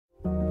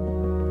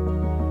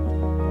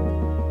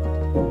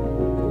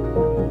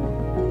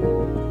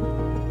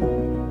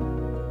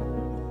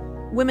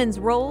Women's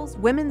roles,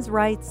 women's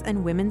rights,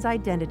 and women's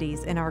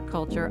identities in our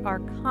culture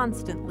are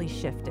constantly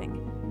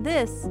shifting.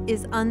 This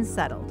is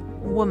Unsettled,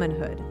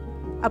 Womanhood,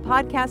 a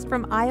podcast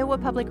from Iowa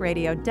Public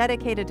Radio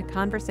dedicated to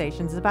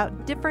conversations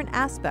about different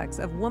aspects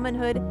of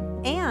womanhood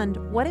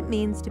and what it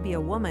means to be a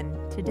woman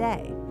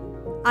today.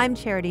 I'm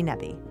Charity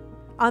Nebbe.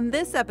 On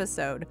this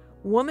episode,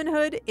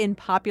 womanhood in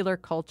popular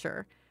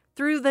culture.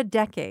 Through the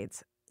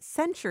decades,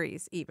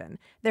 centuries even,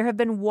 there have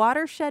been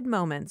watershed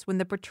moments when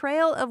the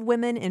portrayal of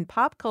women in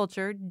pop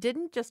culture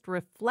didn't just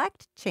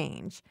reflect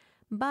change,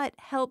 but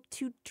help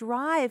to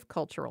drive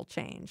cultural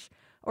change,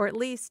 or at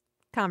least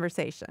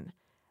conversation.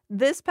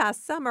 This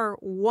past summer,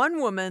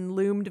 one woman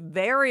loomed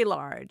very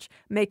large,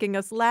 making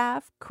us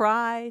laugh,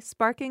 cry,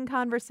 sparking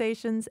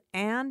conversations,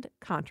 and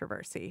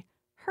controversy.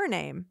 Her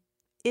name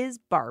is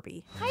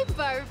Barbie. Hi,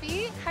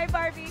 Barbie. Hi,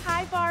 Barbie.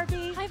 Hi,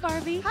 Barbie. Hi,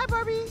 Barbie. Hi,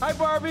 Barbie. Hi,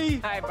 Barbie.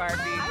 Hi, Barbie.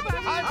 Hi,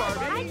 Barbie. Hi,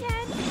 Barbie. Hi,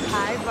 Ken.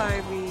 Hi,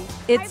 Barbie.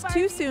 It's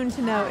too soon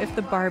to know if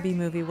the Barbie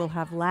movie will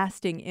have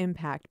lasting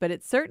impact, but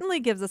it certainly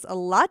gives us a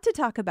lot to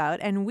talk about,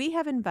 and we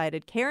have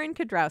invited Karen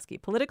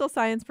Kudrowski, political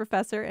science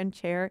professor and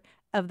chair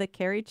of the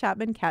Carrie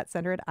Chapman Cat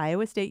Center at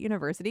Iowa State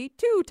University,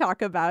 to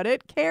talk about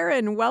it.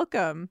 Karen,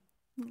 welcome.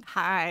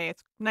 Hi,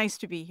 it's nice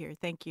to be here.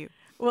 Thank you.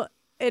 Well,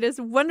 it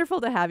is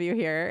wonderful to have you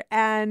here,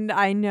 and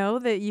I know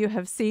that you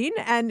have seen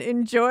and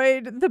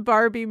enjoyed the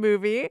Barbie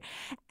movie.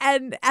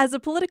 And as a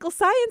political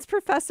science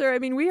professor, I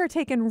mean, we are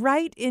taken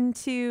right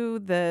into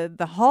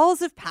the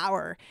halls of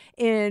power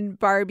in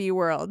Barbie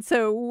world.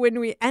 So when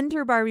we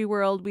enter Barbie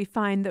world, we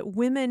find that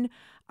women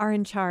are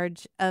in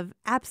charge of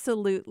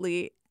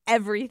absolutely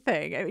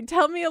everything. I mean,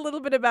 tell me a little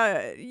bit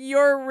about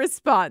your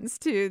response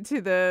to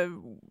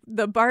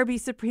the Barbie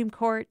Supreme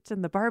Court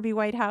and the Barbie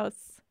White House.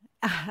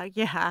 Well,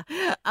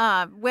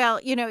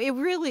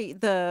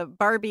 the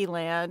Barbie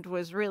land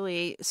was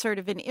really sort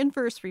of an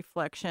inverse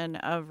reflection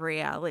of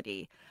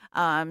reality.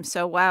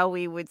 So while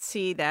we would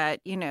see that,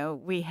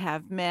 we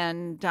have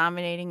men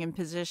dominating in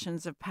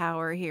positions of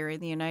power here in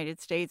the United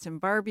States, in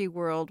Barbie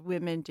world,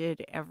 women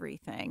did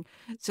everything.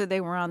 So they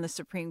were on the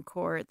Supreme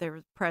Court, they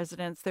were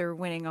presidents, they were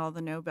winning all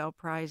the Nobel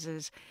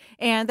Prizes.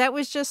 And that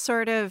was just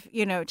sort of,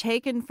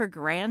 taken for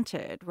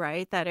granted,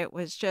 right? That it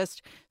was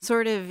just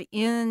sort of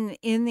in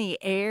the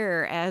air,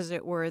 as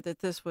it were,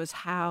 that this was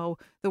how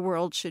the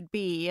world should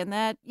be. And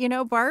that,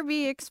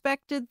 Barbie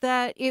expected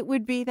that it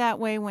would be that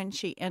way when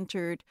she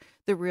entered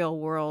the real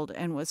world,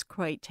 and was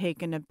quite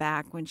taken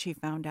aback when she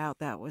found out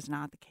that was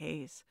not the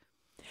case.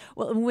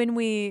 Well, when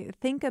we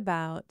think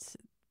about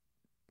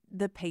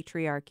the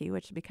patriarchy,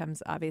 which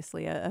becomes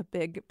obviously a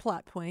big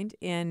plot point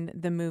in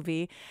the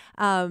movie,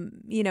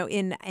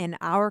 in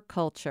our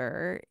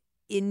culture,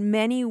 in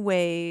many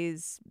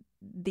ways,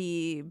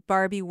 the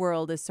Barbie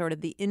world is sort of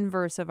the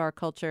inverse of our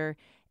culture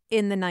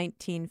in the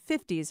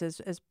 1950s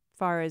as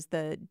far as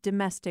the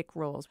domestic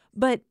roles.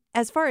 But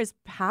as far as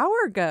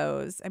power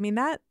goes, I mean,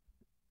 that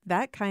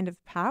kind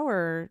of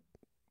power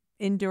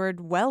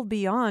endured well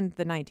beyond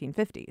the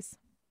 1950s.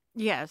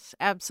 Yes,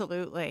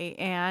 absolutely.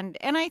 And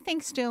I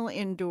think still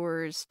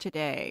endures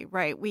today,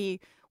 right? We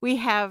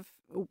have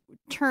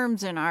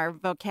terms in our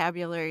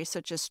vocabulary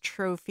such as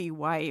trophy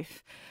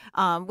wife,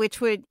 which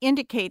would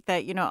indicate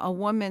that, a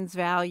woman's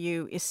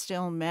value is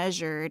still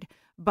measured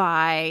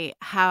by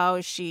how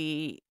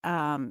she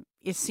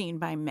is seen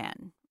by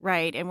men.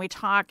 Right. And we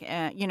talk,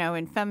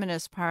 in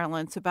feminist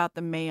parlance about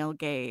the male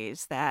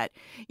gaze, that,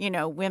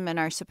 women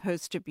are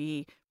supposed to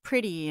be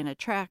pretty and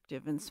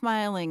attractive and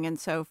smiling and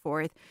so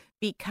forth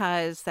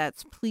because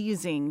that's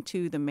pleasing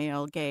to the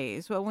male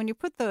gaze. Well, when you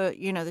put the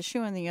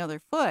shoe on the other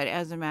foot,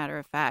 as a matter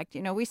of fact,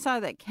 we saw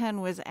that Ken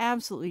was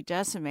absolutely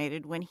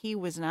decimated when he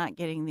was not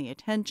getting the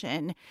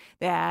attention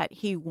that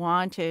he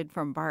wanted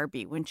from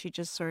Barbie, when she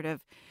just sort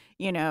of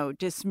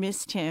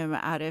dismissed him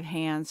out of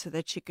hand so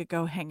that she could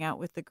go hang out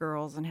with the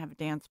girls and have a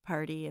dance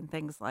party and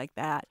things like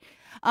that.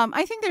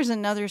 I think there's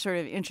another sort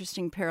of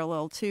interesting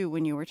parallel, too,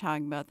 when you were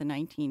talking about the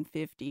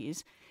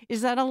 1950s,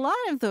 is that a lot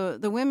of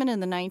the women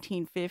in the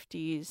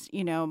 1950s,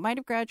 might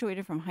have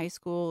graduated from high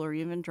school or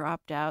even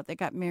dropped out. They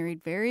got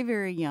married very,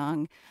 very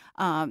young.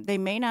 They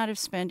may not have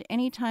spent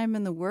any time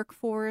in the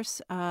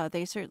workforce.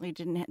 They certainly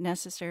didn't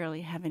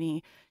necessarily have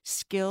any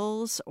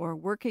skills or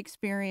work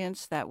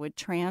experience that would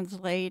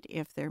translate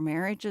if their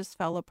marriages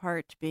fell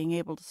apart to being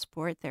able to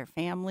support their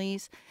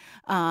families.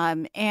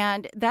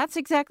 And that's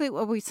exactly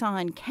what we saw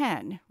in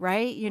Ken,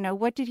 right?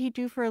 What did he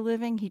do for a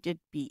living? He did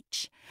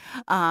beach.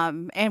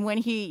 And when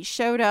he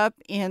showed up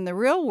in the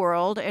real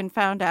world and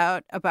found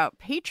out about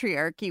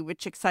patriarchy,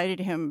 which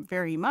excited him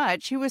very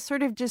much, he was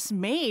sort of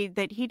dismayed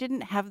that he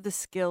didn't have the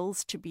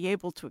skills to be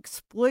able to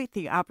exploit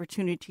the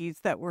opportunities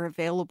that were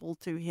available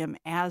to him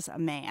as a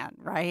man,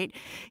 right?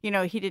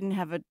 He didn't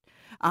have an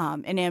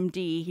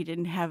MD, he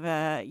didn't have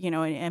an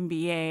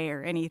MBA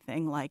or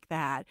anything like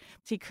that.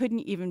 So he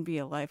couldn't even be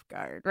a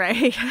lifeguard,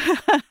 right?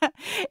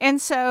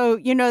 And so,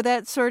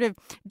 that sort of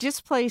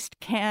displaced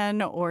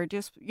Ken, or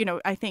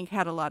I think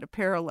had a lot of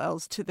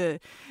parallels to the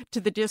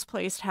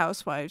displaced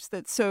housewives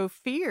that so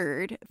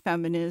feared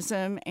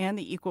feminism and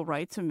the Equal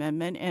Rights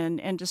Amendment,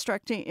 and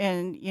destructing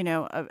and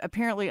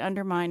apparently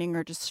undermining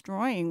or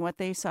destroying what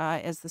they saw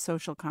as the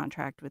social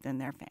contract within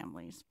their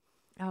families.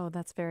 Oh,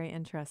 that's very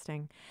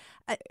interesting.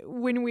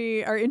 When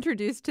we are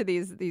introduced to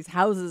these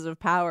houses of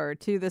power,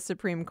 to the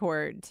Supreme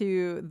Court,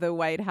 to the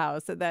White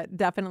House, that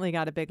definitely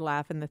got a big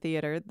laugh in the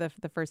theater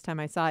the first time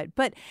I saw it.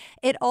 But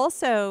it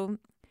also,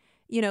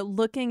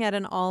 looking at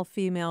an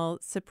all-female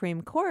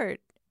Supreme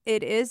Court,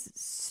 it is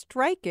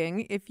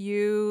striking if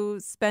you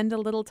spend a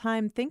little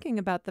time thinking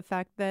about the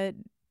fact that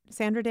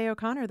Sandra Day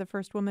O'Connor, the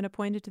first woman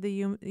appointed to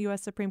the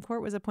U.S. Supreme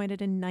Court, was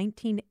appointed in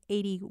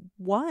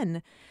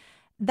 1981.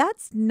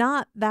 That's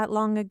not that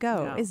long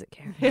ago, No, is it,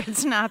 Karen?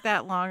 It's not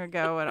that long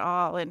ago at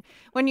all. And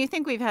when you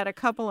think we've had a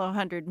couple of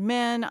hundred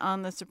men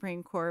on the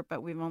Supreme Court,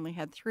 but we've only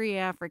had 3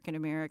 African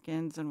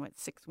Americans and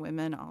 6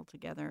 women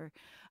altogether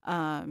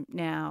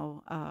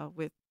now,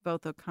 with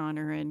both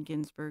O'Connor and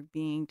Ginsburg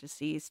being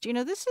deceased.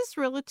 This is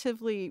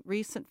relatively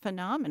recent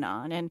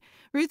phenomenon. And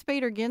Ruth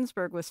Bader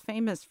Ginsburg was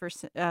famous for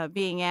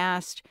being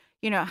asked,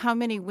 how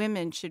many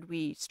women should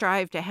we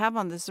strive to have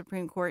on the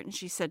Supreme Court? And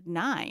she said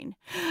 9,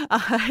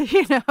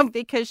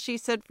 because she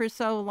said for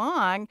so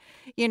long,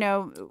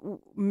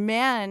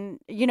 men,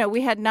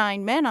 we had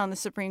 9 men on the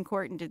Supreme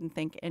Court and didn't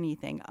think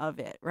anything of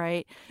it,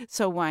 right?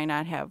 So why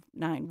not have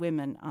 9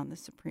 women on the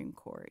Supreme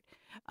Court?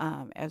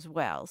 As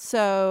well.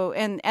 So,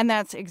 and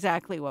that's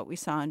exactly what we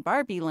saw in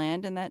Barbie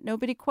Land, and that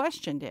nobody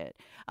questioned it.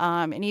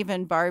 And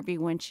even Barbie,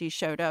 when she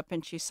showed up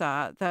and she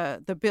saw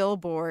the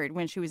billboard,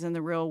 when she was in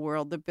the real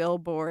world, the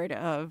billboard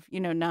of,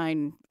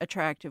 9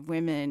 attractive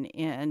women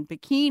in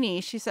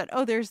bikini, she said,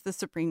 oh, there's the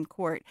Supreme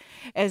Court,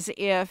 as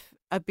if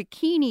a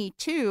bikini,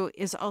 too,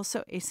 is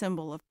also a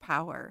symbol of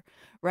power,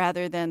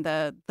 rather than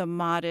the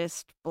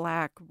modest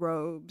black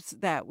robes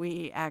that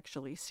we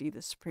actually see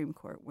the Supreme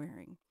Court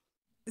wearing.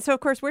 So,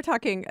 of course, we're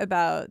talking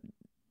about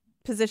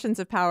positions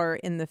of power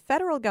in the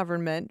federal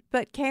government.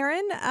 But,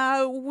 Karen,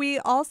 we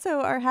also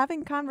are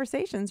having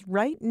conversations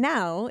right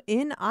now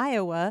in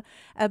Iowa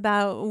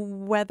about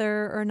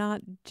whether or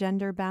not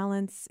gender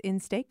balance in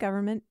state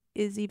government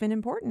is even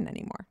important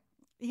anymore.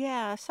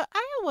 Yeah, so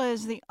Iowa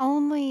is the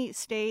only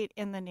state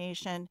in the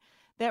nation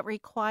that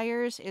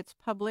requires its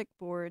public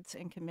boards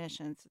and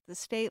commissions at the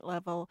state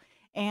level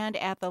and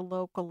at the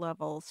local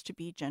levels to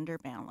be gender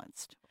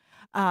balanced.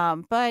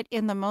 But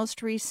in the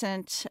most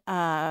recent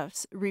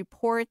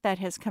report that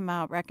has come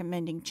out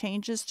recommending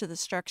changes to the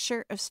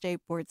structure of state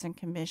boards and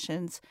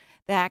commissions,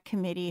 that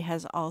committee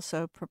has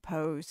also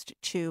proposed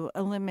to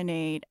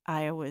eliminate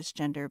Iowa's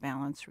gender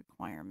balance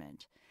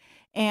requirement.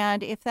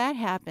 And if that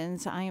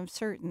happens, I am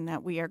certain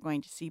that we are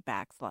going to see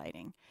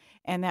backsliding,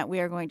 and that we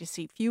are going to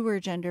see fewer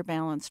gender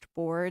balanced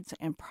boards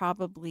and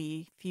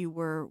probably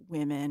fewer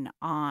women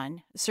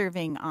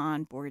serving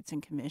on boards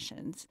and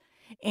commissions.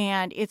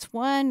 And it's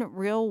one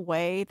real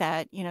way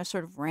that,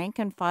 sort of rank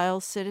and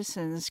file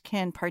citizens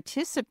can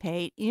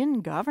participate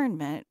in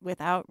government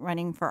without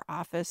running for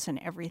office and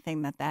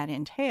everything that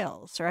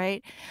entails,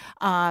 right?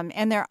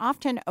 And they're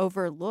often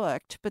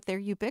overlooked, but they're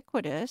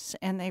ubiquitous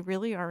and they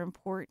really are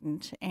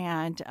important.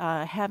 And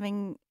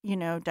having,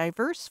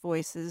 diverse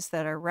voices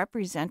that are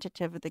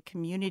representative of the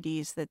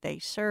communities that they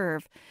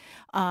serve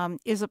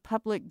is a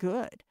public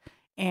good,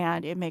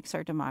 and it makes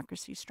our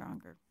democracy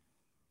stronger.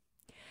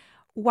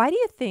 Why do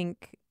you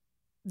think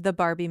the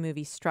Barbie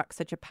movie struck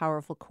such a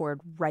powerful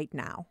chord right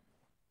now?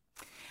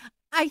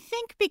 I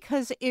think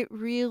because it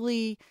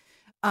really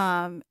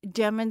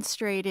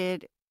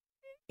demonstrated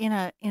in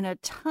a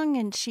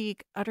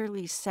tongue-in-cheek,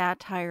 utterly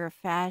satire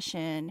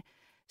fashion,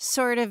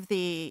 sort of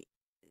the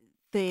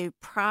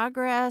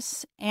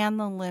progress and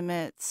the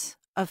limits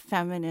of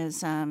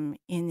feminism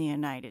in the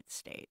United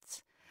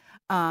States.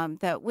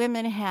 That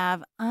women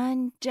have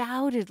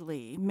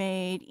undoubtedly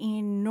made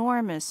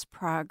enormous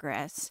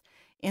progress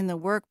in the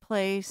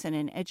workplace and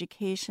in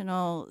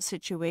educational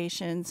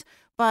situations,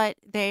 but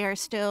they are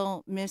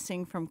still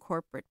missing from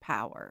corporate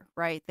power,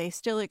 right? They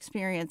still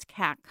experience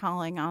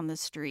catcalling on the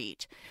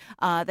street.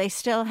 They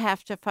still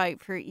have to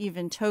fight for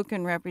even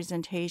token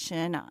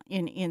representation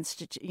in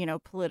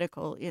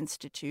political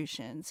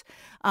institutions,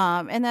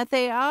 and that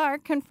they are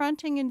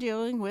confronting and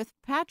dealing with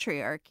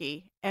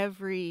patriarchy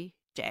every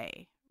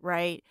day.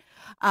 Right.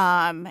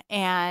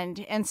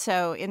 And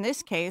so in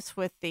this case,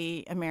 with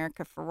the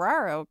America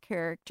Ferraro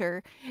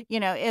character,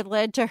 it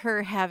led to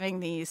her having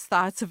these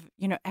thoughts of,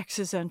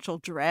 existential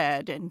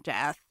dread and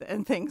death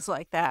and things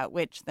like that,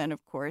 which then,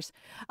 of course,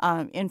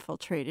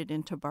 infiltrated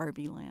into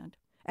Barbie Land.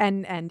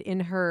 And in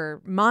her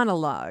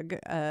monologue,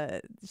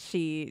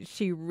 she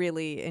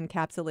really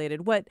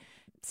encapsulated what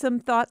some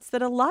thoughts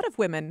that a lot of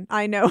women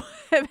I know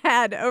have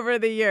had over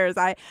the years.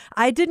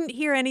 I didn't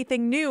hear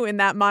anything new in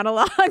that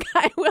monologue,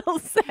 I will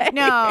say.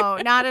 No,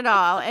 not at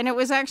all. And it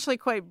was actually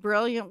quite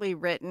brilliantly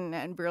written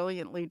and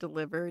brilliantly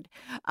delivered,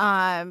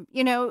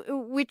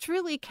 which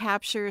really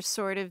captures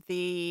sort of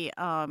the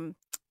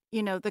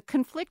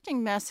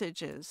conflicting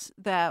messages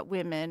that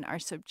women are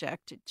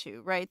subjected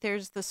to, right?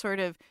 There's the sort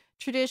of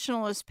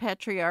traditionalist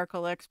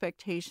patriarchal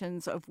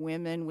expectations of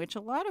women, which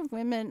a lot of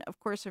women, of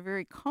course, are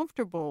very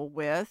comfortable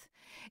with.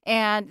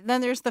 And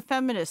then there's the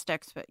feminist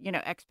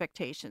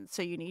expectations.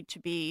 So you need to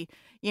be,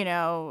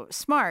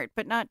 smart,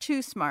 but not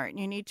too smart. And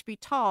you need to be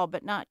tall,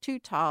 but not too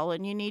tall.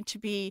 And you need to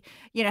be,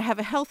 have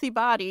a healthy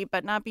body,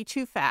 but not be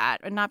too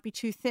fat and not be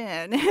too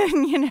thin.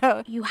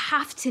 You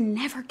have to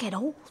never get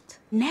old,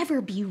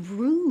 never be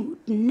rude,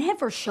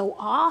 never show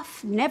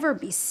off, never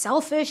be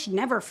selfish,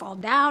 never fall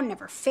down,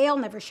 never fail,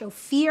 never show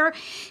fear,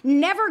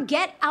 never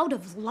get out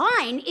of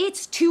line.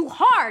 It's too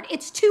hard.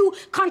 It's too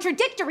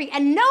contradictory.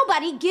 And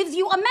nobody gives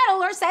you a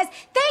medal or says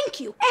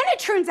thank you. And it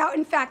turns out,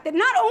 in fact, that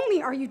not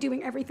only are you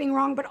doing everything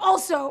wrong, but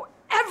also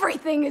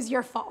everything is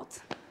your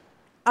fault.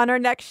 On our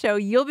next show,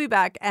 you'll be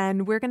back,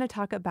 and we're going to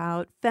talk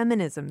about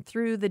feminism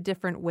through the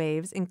different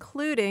waves,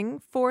 including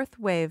fourth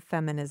wave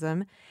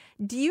feminism.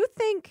 Do you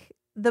think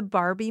the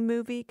Barbie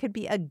movie could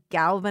be a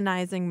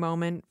galvanizing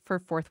moment for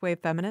fourth wave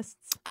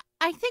feminists?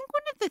 I think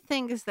one of the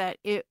things that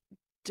it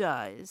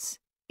does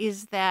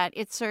is that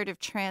it sort of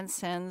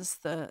transcends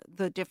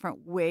the different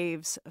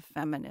waves of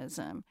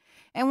feminism.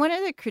 And one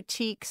of the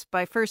critiques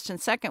by first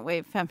and second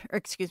wave,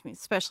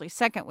 especially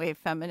second wave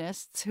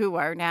feminists who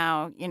are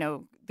now,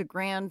 the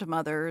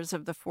grandmothers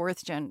of the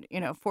fourth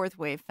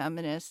wave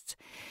feminists,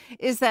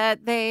 is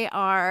that they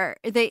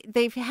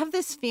have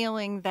this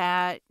feeling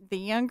that the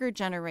younger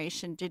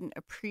generation didn't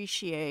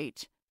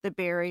appreciate the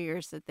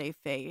barriers that they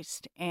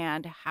faced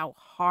and how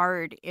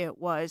hard it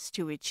was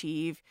to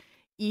achieve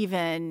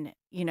even,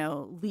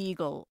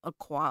 legal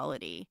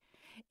equality.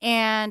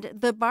 And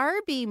the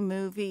Barbie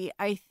movie,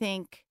 I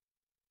think,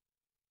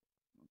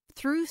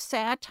 through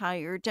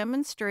satire,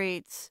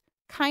 demonstrates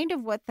kind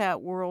of what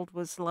that world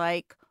was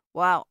like,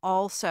 while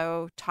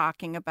also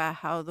talking about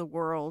how the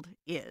world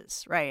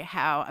is, right?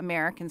 How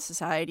American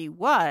society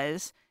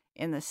was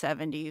in the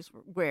 70s,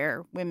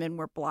 where women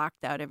were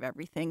blocked out of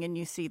everything. And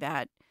you see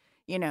that,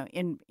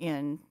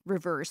 in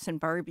reverse in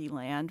Barbie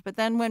land. But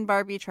then when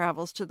Barbie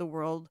travels to the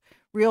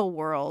real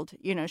world,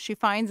 she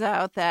finds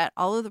out that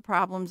all of the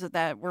problems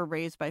that were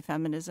raised by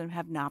feminism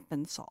have not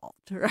been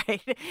solved,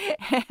 right?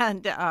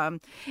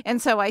 And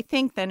so I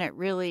think then it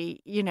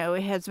really,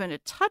 it has been a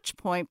touch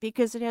point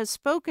because it has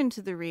spoken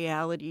to the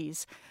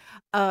realities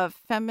of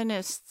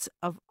feminists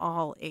of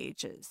all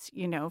ages,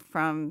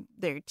 from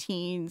their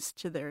teens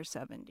to their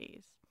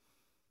 70s.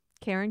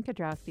 Karen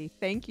Kedrowski,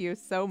 thank you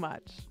so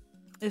much.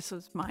 This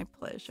was my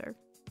pleasure.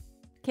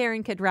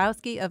 Karen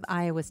Kedrowski of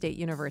Iowa State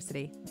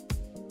University.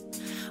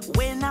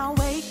 When I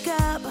wake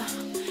up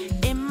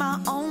in my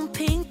own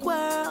pink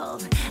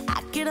world,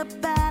 I get up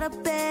out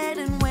of bed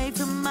and wave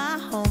to my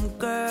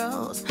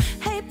homegirls.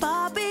 Hey,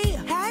 Barbie,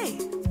 hey,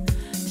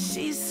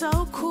 she's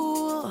so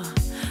cool.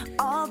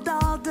 All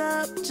dolled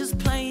up, just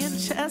playing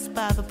chess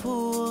by the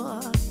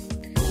pool.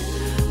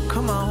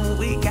 Come on,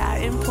 we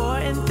got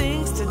important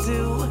things to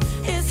do.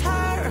 It's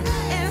her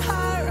and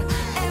her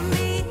and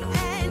me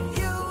and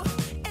you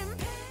and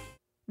me.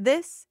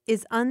 This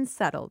is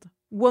Unsettled,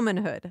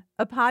 Womanhood,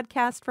 a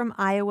podcast from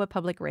Iowa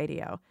Public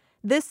Radio.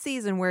 This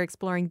season, we're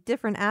exploring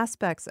different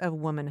aspects of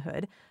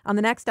womanhood. On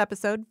the next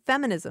episode,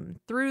 feminism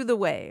through the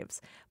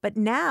waves. But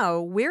now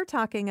we're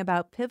talking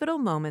about pivotal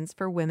moments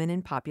for women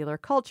in popular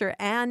culture,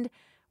 and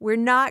we're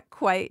not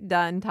quite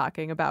done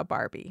talking about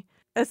Barbie.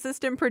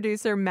 Assistant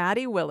producer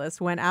Maddie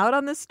Willis went out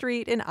on the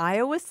street in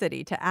Iowa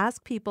City to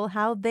ask people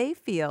how they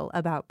feel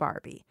about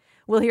Barbie.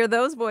 We'll hear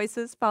those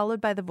voices,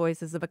 followed by the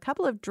voices of a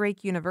couple of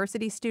Drake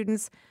University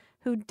students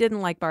who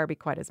didn't like Barbie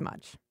quite as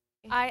much.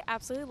 I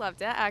absolutely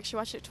loved it. I actually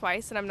watched it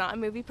twice, and I'm not a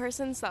movie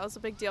person, so that was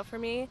a big deal for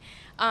me.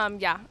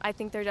 I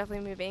think they're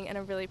definitely moving in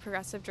a really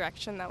progressive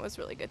direction. That was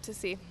really good to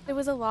see. It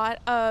was a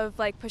lot of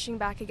pushing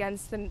back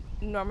against the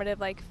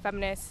normative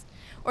feminist,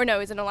 it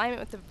was in alignment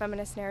with the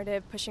feminist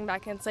narrative, pushing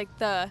back against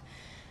the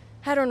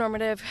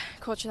heteronormative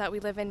culture that we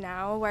live in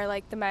now,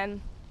 where the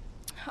men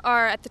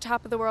are at the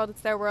top of the world.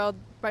 It's their world.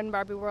 In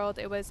Barbie world,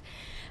 it was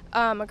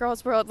a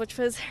girl's world, which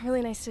was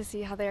really nice to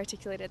see how they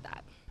articulated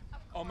that.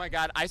 Oh my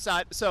God, I saw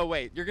it. So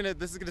wait,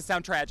 this is gonna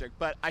sound tragic,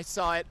 but I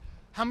saw it.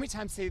 How many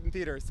times did I see it in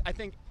theaters? I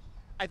think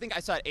I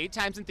saw it 8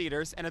 times in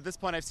theaters, and at this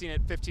point I've seen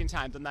it 15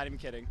 times. I'm not even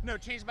kidding. No,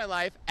 it changed my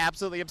life.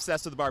 Absolutely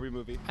obsessed with the Barbie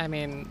movie. I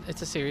mean,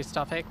 it's a serious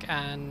topic,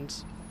 and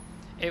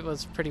it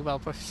was pretty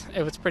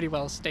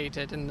well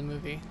stated in the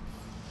movie.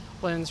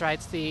 Women's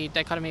rights, the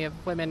dichotomy of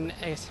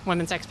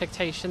women's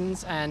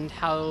expectations, and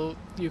how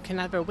you can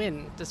never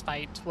win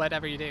despite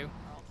whatever you do.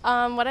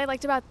 What I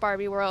liked about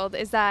Barbie world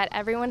is that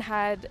everyone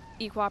had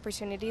equal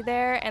opportunity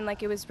there, and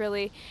it was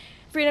really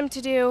freedom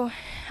to do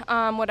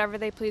whatever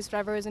they please,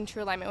 whatever is in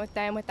true alignment with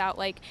them, without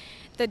like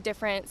the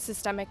different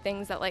systemic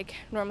things that like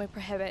normally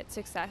prohibit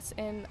success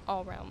in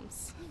all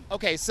realms.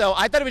 Okay, so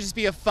I thought it would just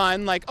be a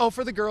fun, like, oh,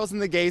 for the girls and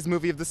the gays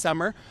movie of the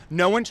summer.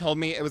 No one told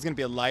me it was going to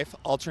be a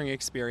life-altering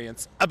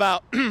experience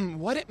about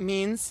what it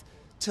means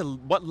to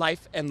what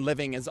life and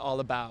living is all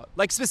about.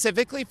 Like,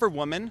 specifically for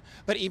women,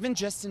 but even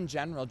just in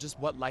general, just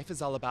what life is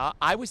all about.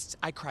 I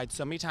cried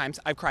so many times.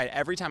 I've cried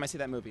every time I see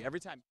that movie, every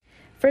time.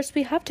 First,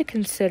 we have to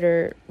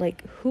consider,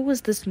 like, who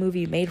was this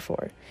movie made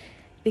for?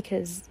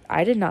 Because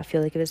I did not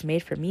feel like it was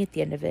made for me at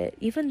the end of it,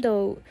 even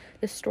though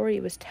the story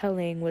it was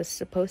telling was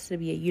supposed to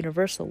be a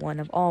universal one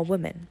of all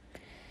women.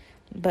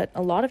 But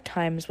a lot of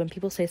times when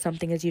people say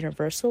something is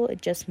universal,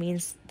 it just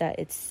means that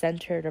it's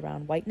centered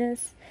around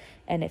whiteness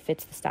and it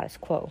fits the status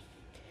quo.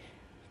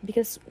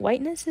 Because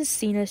whiteness is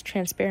seen as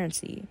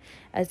transparency,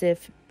 as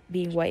if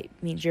being white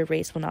means your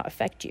race will not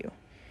affect you.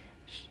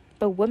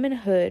 But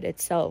womanhood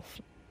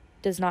itself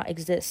does not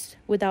exist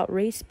without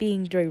race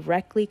being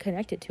directly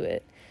connected to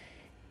it.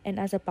 And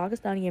as a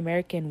Pakistani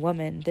American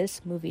woman,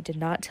 this movie did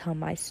not tell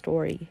my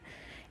story.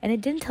 And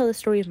it didn't tell the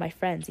story of my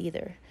friends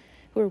either,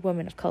 who are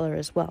women of color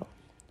as well.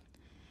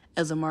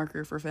 As a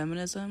marker for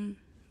feminism,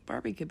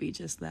 Barbie could be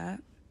just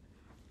that.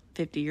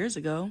 50 years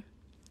ago,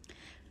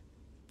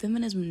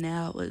 feminism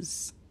now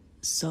is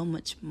so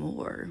much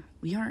more.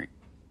 We aren't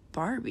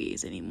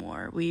Barbies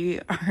anymore. We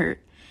are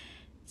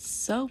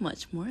so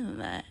much more than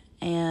that.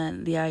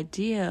 And the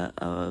idea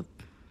of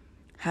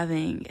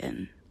having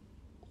an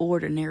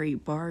ordinary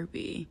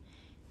Barbie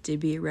to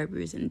be a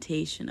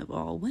representation of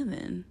all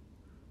women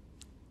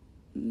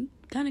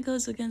kind of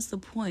goes against the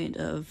point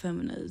of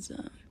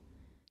feminism.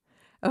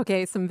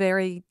 Okay, some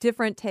very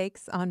different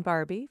takes on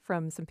Barbie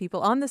from some people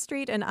on the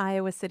street in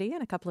Iowa City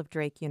and a couple of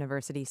Drake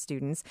University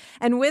students.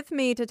 And with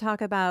me to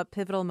talk about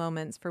pivotal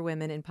moments for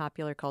women in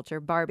popular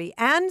culture, Barbie,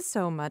 and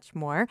so much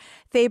more,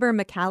 Faber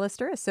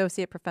McAllister,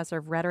 Associate Professor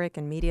of Rhetoric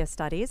and Media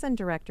Studies and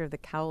Director of the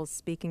Cowles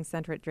Speaking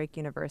Center at Drake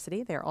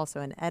University. They're also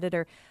an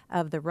editor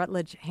of the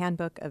Rutledge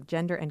Handbook of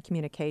Gender and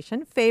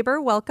Communication.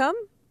 Faber, welcome.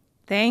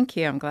 Thank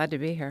you. I'm glad to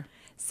be here.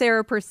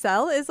 Sarah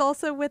Purcell is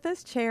also with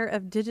us, Chair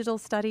of Digital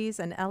Studies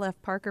and L.F.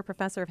 Parker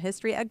Professor of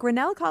History at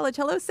Grinnell College.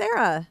 Hello,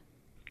 Sarah.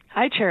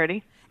 Hi,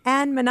 Charity.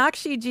 And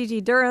Meenakshi Gigi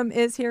Durham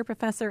is here,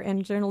 Professor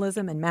in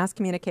Journalism and Mass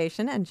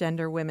Communication and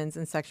Gender, Women's,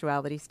 and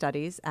Sexuality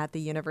Studies at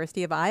the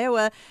University of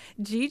Iowa.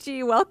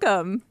 Gigi,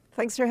 welcome.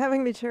 Thanks for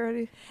having me,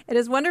 Charity. It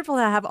is wonderful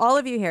to have all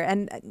of you here.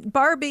 And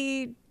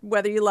Barbie,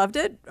 whether you loved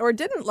it or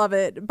didn't love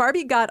it,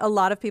 Barbie got a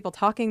lot of people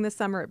talking this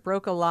summer. It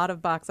broke a lot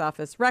of box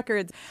office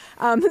records.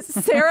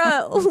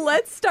 Sarah,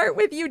 let's start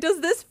with you.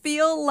 Does this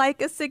feel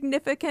like a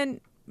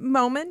significant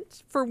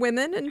moment for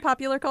women in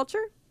popular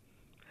culture?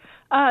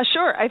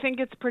 Sure. I think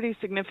it's pretty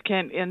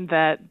significant in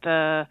that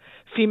the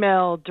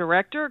female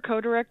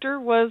co-director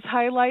was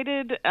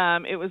highlighted.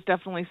 It was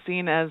definitely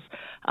seen as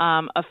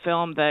a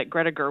film that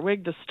Greta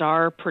Gerwig, the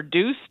star,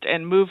 produced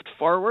and moved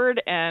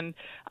forward. And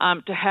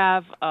to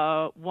have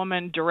a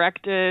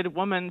woman-directed,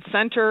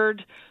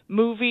 woman-centered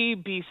movie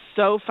be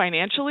so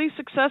financially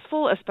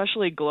successful,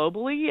 especially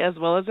globally as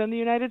well as in the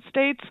United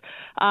States,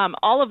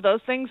 all of those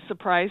things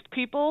surprised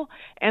people.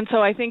 And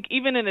so I think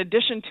even in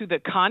addition to the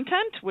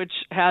content, which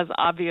has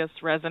obvious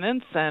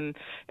resonance and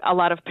a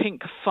lot of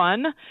pink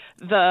fun,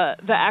 the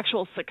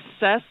actual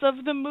success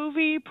of the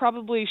movie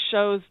probably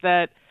shows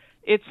that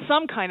it's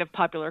some kind of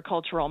popular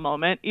cultural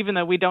moment, even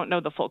though we don't know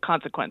the full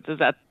consequences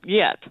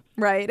yet.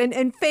 Right.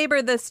 And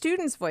Faber, the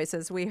students'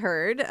 voices we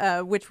heard,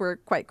 which were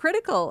quite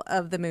critical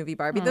of the movie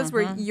Barbie, those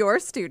were your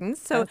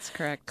students. So that's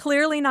correct.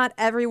 Clearly not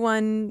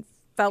everyone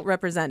felt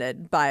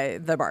represented by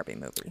the Barbie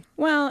movie.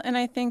 Well, and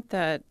I think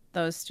that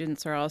those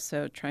students are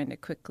also trying to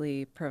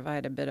quickly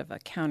provide a bit of a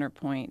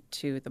counterpoint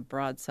to the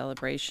broad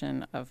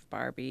celebration of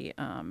Barbie.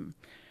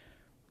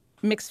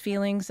 Mixed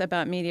feelings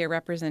about media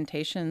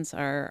representations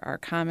are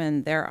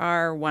common. There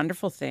are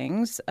wonderful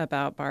things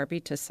about Barbie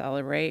to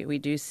celebrate. We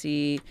do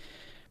see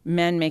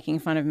men making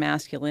fun of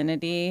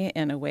masculinity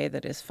in a way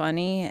that is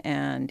funny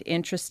and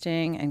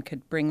interesting and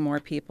could bring more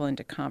people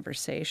into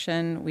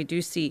conversation. We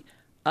do see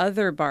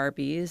other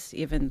Barbies,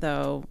 even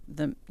though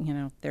they're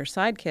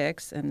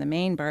sidekicks and the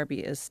main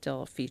Barbie is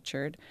still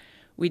featured.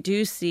 We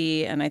do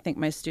see, and I think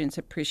my students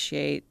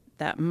appreciate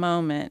that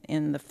moment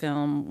in the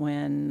film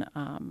when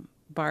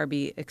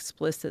Barbie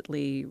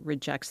explicitly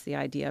rejects the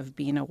idea of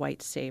being a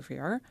white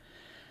savior.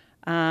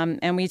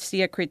 And we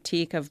see a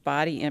critique of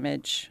body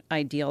image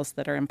ideals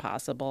that are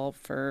impossible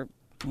for,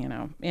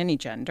 any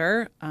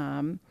gender.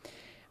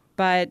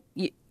 But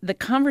the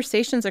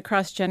conversations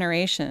across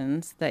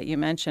generations that you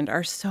mentioned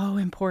are so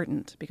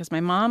important because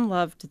my mom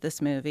loved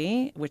this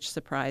movie, which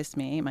surprised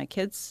me. My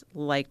kids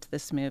liked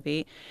this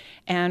movie.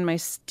 And my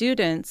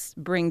students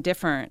bring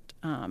different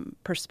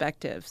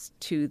perspectives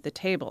to the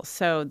table.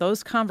 So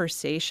those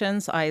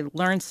conversations, I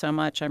learned so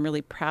much. I'm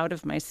really proud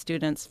of my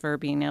students for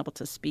being able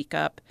to speak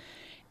up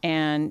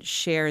and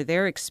share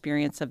their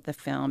experience of the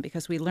film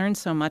because we learned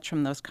so much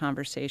from those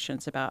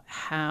conversations about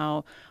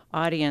how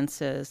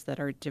audiences that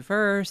are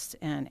diverse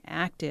and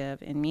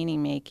active in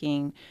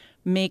meaning-making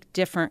make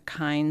different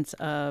kinds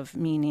of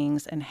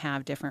meanings and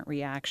have different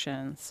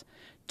reactions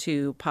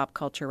to pop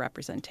culture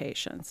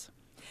representations.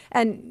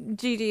 And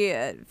Gigi,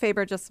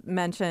 Faber just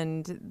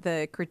mentioned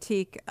the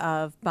critique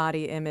of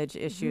body image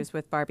issues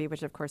with Barbie,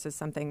 which of course is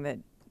something that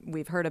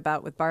we've heard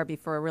about with Barbie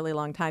for a really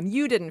long time.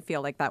 You didn't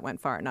feel like that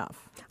went far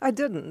enough. I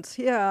didn't,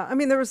 yeah. I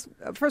mean, there was,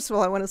 first of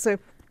all, I want to say,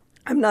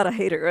 I'm not a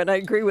hater, and I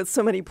agree with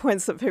so many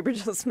points that Faber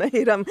just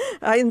made.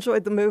 I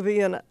enjoyed the movie,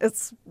 and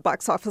its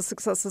box office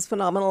success is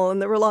phenomenal, and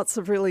there were lots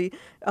of really,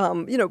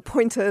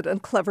 pointed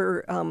and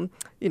clever,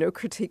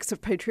 critiques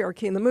of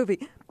patriarchy in the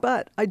movie.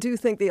 But I do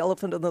think the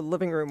elephant in the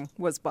living room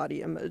was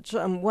body image.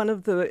 One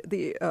of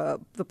the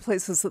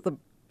places that the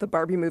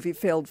Barbie movie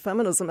failed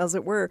feminism, as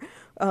it were,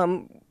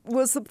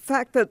 was the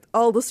fact that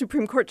all the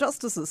Supreme Court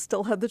justices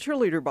still had the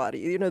cheerleader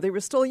body. They were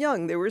still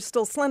young, they were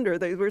still slender,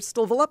 they were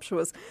still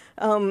voluptuous.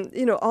 All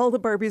the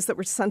Barbies that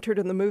were centered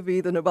in the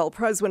movie, the Nobel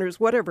Prize winners,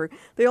 whatever,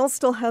 they all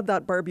still had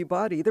that Barbie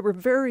body. There were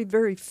very,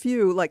 very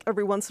few, like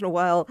every once in a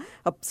while,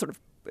 a sort of,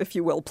 if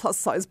you will,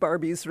 plus-size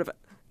Barbie sort of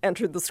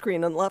entered the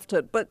screen and left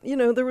it. But,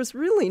 there was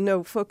really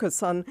no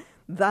focus on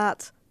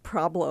that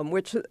problem,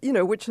 which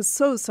is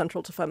so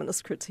central to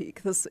feminist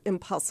critique, this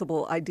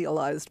impossible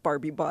idealized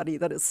Barbie body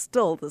that is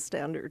still the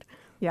standard.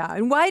 Yeah,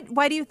 and why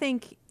do you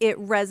think it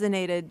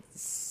resonated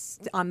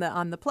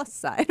on the plus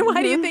side?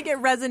 Why do you think it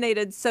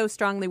resonated so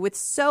strongly with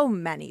so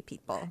many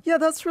people? Yeah,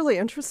 that's really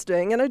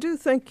interesting. And I do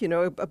think,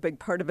 a big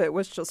part of it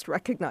was just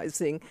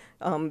recognizing,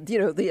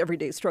 the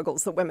everyday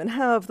struggles that women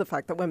have, the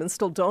fact that women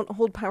still don't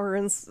hold power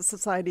in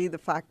society, the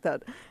fact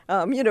that,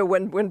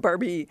 when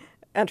Barbie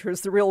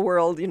enters the real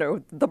world,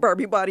 the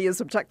Barbie body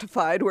is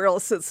objectified, where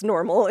else it's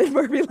normal in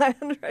Barbie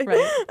land,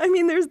 right? I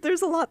mean,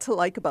 there's a lot to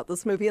like about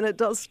this movie, and it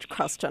does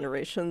cross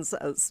generations,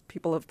 as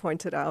people have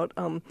pointed out.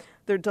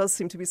 There does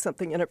seem to be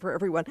something in it for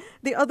everyone.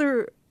 The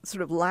other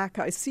sort of lack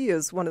I see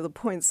is one of the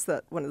points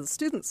that one of the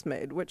students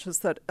made, which is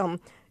that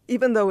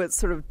even though it's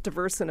sort of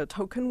diverse in a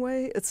token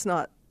way, it's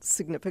not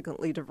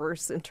significantly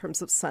diverse in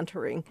terms of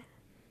centering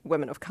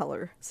women of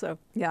color. So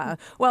yeah.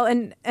 Well,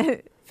 and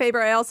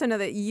Faber, I also know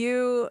that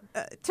you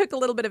took a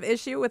little bit of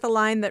issue with a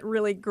line that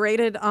really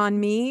grated on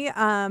me,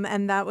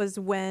 and that was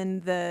when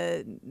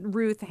the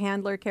Ruth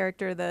Handler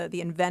character, the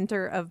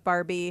inventor of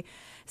Barbie,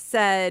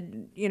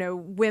 said,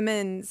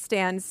 women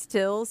stand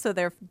still so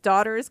their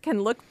daughters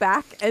can look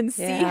back and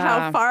see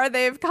how far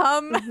they've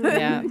come.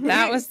 Yeah,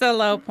 that was the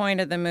low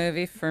point of the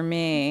movie for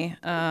me.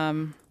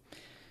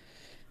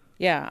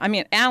 Yeah, I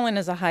mean, Alan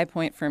is a high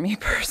point for me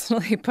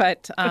personally,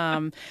 but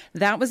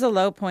that was a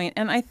low point.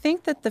 And I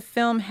think that the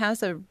film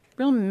has a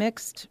real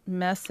mixed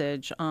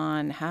message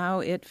on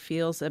how it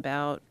feels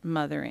about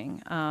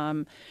mothering.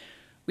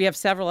 We have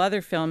several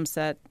other films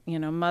that,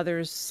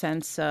 mother's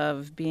sense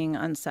of being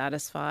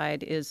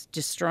unsatisfied is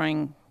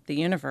destroying the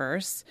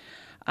universe.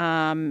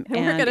 And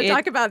we're going to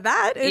talk about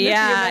that in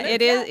a few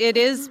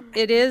minutes.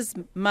 It is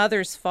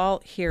mother's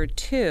fault here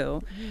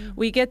too.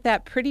 We get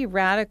that pretty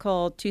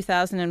radical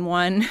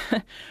 2001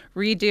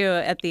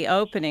 redo at the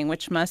opening,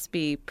 which must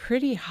be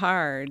pretty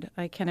hard.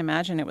 I can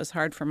imagine it was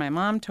hard for my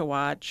mom to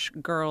watch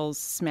girls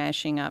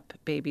smashing up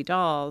baby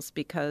dolls,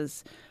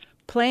 because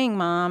playing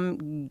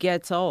mom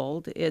gets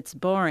old. It's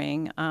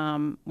boring.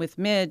 With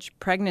Midge,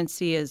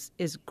 pregnancy is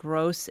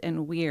gross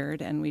and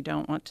weird, and we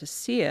don't want to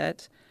see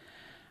it.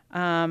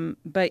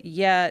 But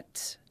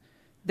yet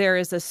there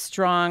is a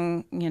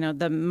strong,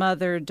 the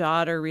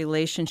mother-daughter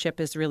relationship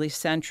is really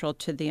central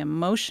to the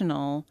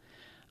emotional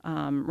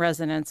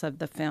resonance of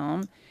the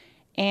film.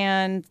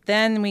 And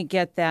then we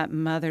get that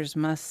mothers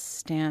must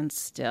stand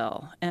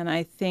still. And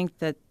I think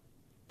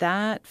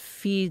that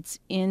feeds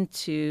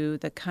into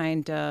the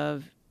kind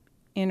of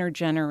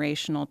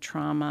intergenerational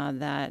trauma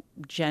that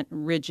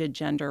rigid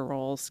gender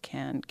roles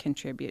can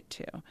contribute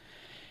to.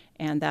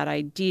 And that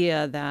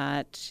idea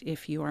that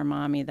if you are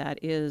mommy, that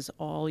is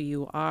all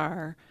you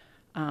are,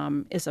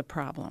 is a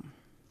problem.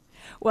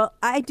 Well,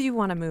 I do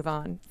want to move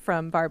on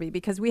from Barbie,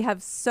 because we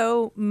have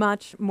so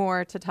much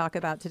more to talk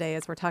about today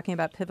as we're talking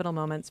about pivotal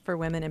moments for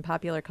women in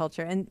popular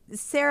culture. And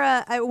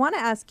Sarah, I want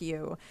to ask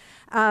you,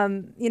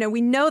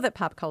 we know that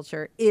pop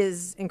culture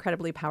is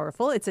incredibly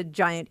powerful. It's a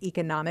giant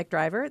economic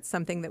driver. It's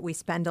something that we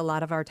spend a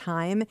lot of our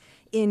time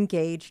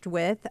engaged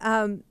with.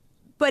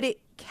 But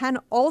it can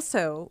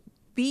also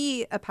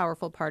be a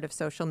powerful part of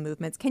social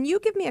movements. Can you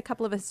give me a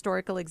couple of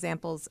historical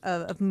examples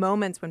of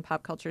moments when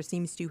pop culture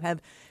seems to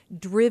have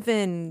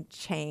driven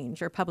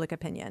change or public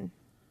opinion?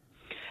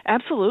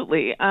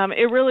 Absolutely.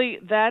 It really,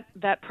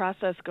 that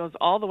process goes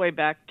all the way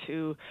back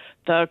to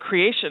the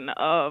creation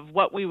of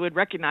what we would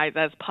recognize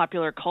as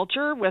popular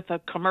culture, with a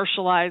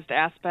commercialized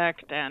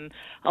aspect and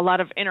a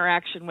lot of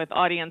interaction with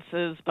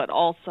audiences, but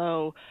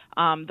also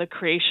the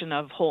creation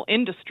of whole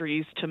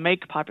industries to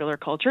make popular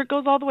culture. It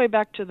goes all the way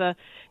back to the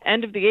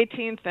end of the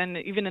 18th and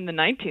even in the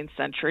 19th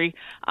century,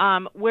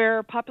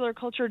 where popular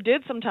culture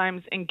did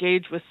sometimes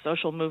engage with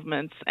social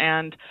movements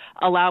and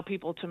allow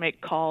people to make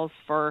calls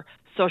for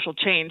social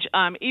change.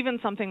 Even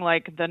something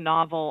like the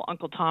novel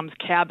Uncle Tom's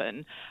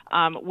Cabin,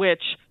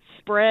 which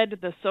spread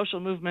the social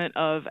movement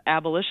of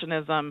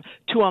abolitionism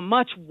to a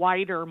much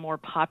wider, more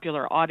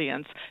popular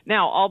audience.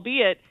 Now,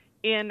 albeit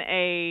in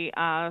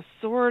a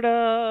sort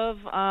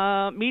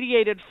of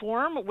mediated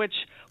form, which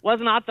was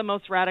not the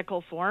most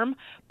radical form,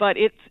 but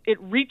it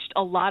reached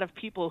a lot of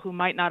people who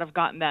might not have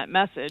gotten that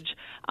message.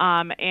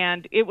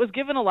 And it was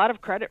given a lot of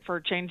credit for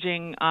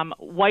changing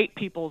white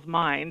people's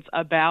minds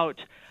about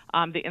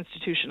the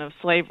institution of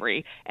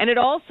slavery. And it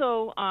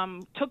also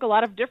took a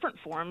lot of different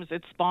forms.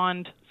 It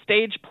spawned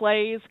stage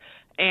plays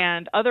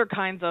and other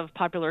kinds of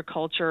popular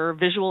culture,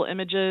 visual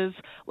images,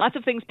 lots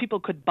of things people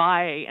could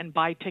buy and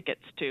buy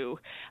tickets to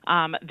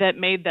that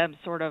made them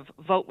sort of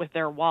vote with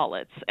their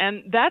wallets.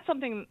 And that's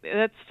something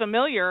that's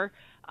familiar.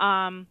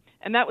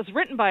 And that was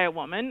written by a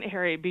woman,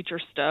 Harriet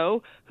Beecher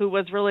Stowe, who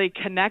was really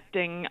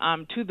connecting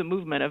to the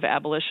movement of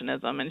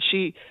abolitionism. And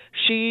she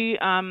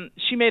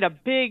made a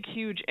big,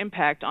 huge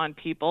impact on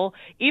people,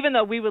 even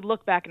though we would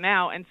look back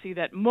now and see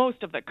that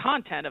most of the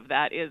content of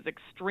that is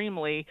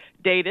extremely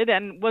dated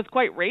and was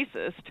quite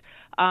racist.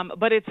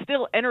 But it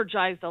still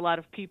energized a lot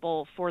of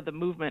people for the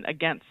movement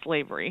against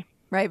slavery.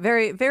 Right.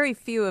 Very, very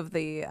few of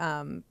the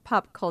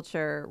pop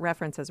culture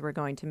references we're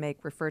going to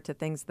make refer to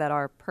things that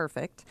are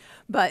perfect,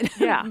 but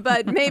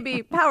but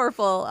maybe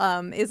powerful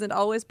isn't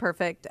always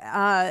perfect.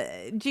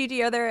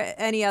 Gigi, are there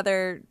any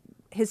other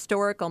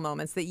historical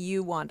moments that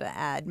you want to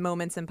add,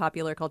 moments in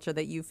popular culture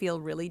that you feel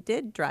really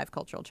did drive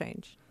cultural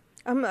change?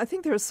 I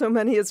think there are so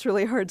many, it's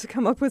really hard to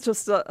come up with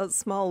just a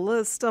small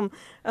list. I'm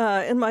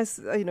going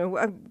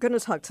to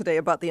talk today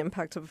about the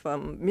impact of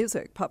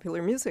music,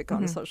 popular music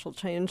on social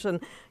change. And,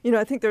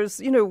 I think there's,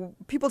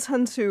 people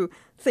tend to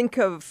think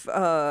of,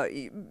 the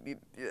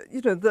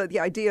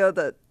idea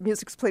that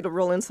music's played a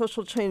role in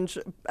social change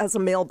as a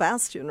male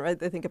bastion, right?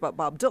 They think about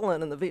Bob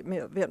Dylan and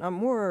the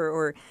Vietnam War,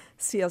 or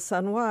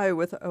CSNY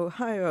with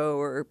Ohio,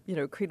 or,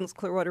 Creedence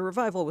Clearwater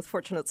Revival with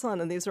Fortunate Son.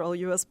 And these are all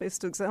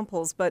U.S.-based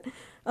examples. But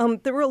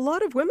there were a lot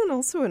of women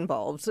also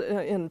involved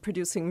in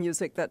producing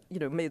music that,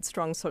 made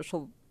strong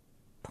social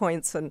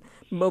points and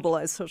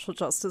mobilized social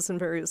justice in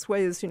various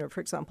ways. For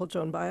example,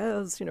 Joan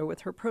Baez,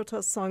 with her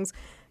protest songs.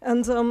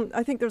 And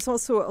I think there's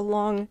also a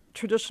long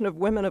tradition of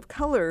women of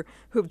color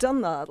who've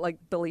done that, like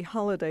Billie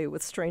Holiday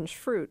with Strange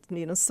Fruit,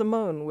 Nina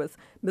Simone with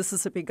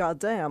Mississippi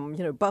Goddam,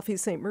 Buffy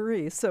St.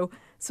 Marie. So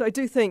I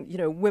do think,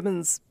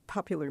 women's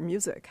popular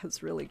music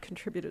has really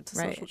contributed to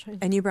social change.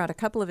 And you brought a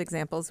couple of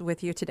examples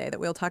with you today that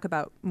we'll talk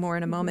about more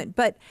in a moment.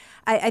 But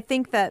I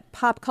think that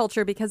pop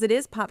culture, because it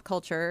is pop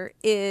culture,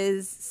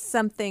 is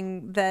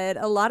something that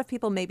a lot of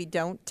people maybe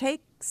don't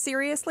take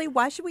seriously.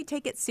 Why should we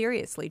take it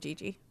seriously,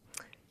 Gigi?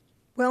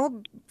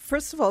 Well,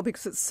 first of all,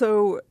 because it's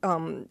so,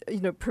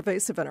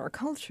 pervasive in our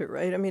culture,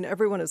 right? I mean,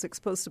 everyone is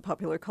exposed to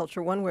popular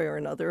culture one way or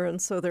another, and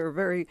so there are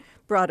very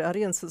broad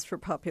audiences for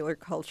popular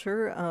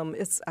culture.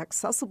 It's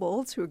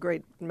accessible to a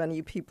great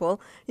many people.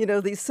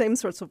 These same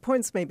sorts of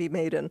points may be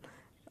made in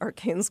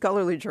arcane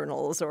scholarly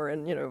journals or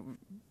in,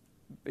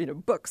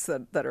 books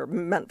that are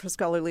meant for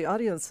scholarly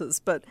audiences,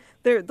 but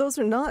those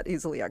are not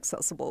easily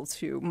accessible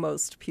to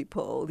most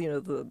people.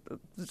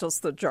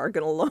 Just the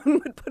jargon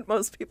alone would put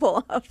most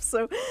people off.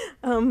 So,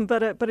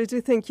 but I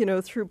do think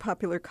through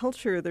popular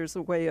culture, there's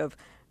a way of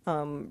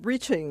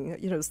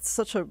reaching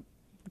such a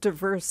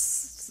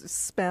diverse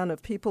span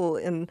of people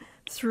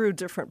through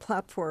different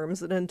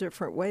platforms and in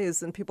different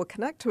ways, and people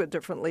connect to it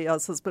differently,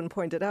 as has been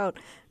pointed out.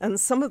 And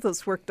some of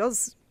this work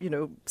does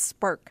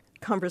spark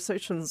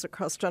conversations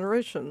across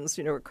generations,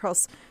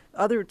 across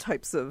other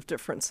types of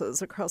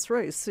differences, across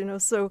race,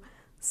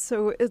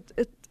 so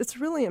it's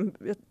really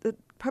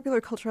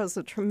popular culture has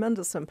a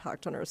tremendous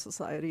impact on our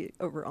society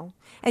overall.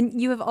 And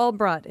you have all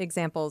brought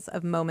examples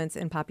of moments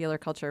in popular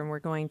culture, and we're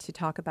going to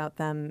talk about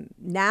them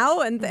now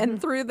and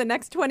through the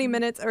next 20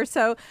 minutes or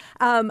so.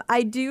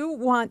 I do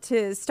want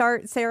to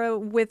start, Sarah,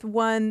 with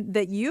one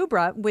that you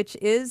brought, which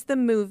is the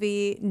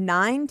movie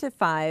 9 to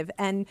 5.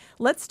 And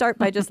let's start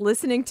by just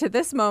listening to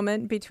this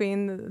moment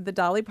between the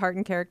Dolly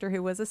Parton character,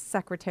 who was a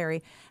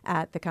secretary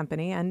at the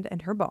company,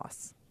 and her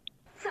boss.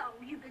 So,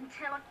 you've been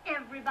telling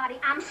everybody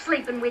I'm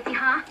sleeping with you,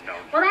 huh? No.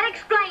 Well, that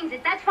explains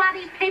it. That's why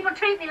these people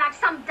treat me like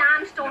some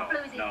dime store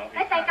floozy. No,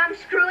 they think I'm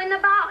screwing the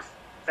boss.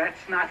 That's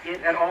not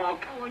it at all.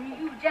 Oh, and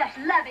you just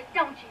love it,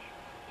 don't you?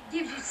 It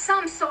gives you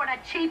some sort of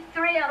cheap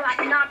thrill,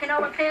 like knocking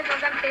over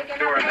pencils and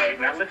picking up papers.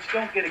 Now, let's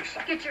don't get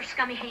excited. Get your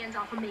scummy hands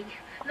off of me.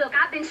 Look,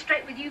 I've been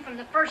straight with you from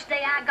the first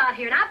day I got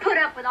here, and I put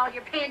up with all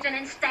your pinching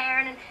and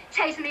staring and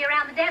chasing me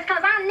around the desk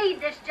because I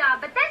need this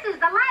job, but this is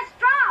the last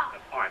straw.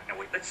 All right, now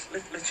wait, let's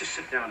just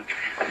sit down.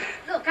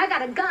 Look, I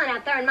got a gun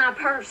out there in my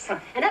purse,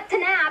 and up to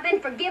now I've been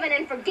forgiving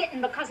and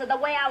forgetting because of the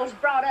way I was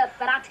brought up,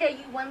 but I'll tell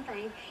you one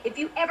thing. If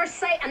you ever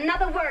say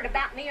another word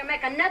about me or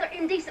make another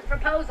indecent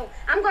proposal,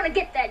 I'm going to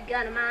get that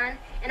gun of mine,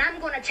 and I'm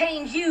going to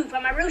change you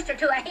from a rooster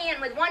to a hen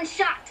with one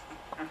shot.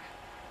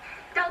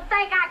 Don't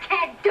think I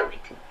can't do it.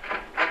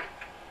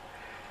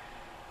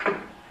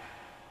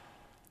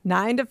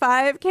 9 to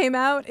 5 came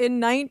out in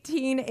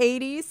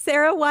 1980.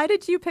 Sarah, why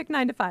did you pick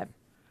 9 to 5?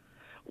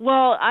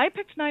 Well, I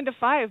picked 9 to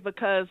 5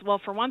 because, well,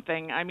 for one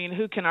thing, I mean,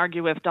 who can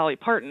argue with Dolly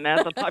Parton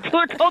as a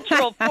popular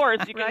cultural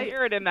force? You can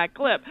hear it in that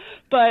clip.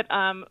 But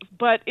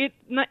in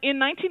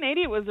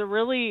 1980, it was a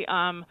really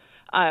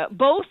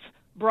both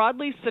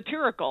broadly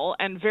satirical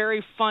and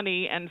very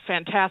funny and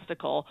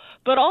fantastical,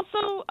 but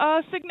also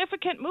a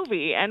significant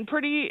movie and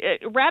pretty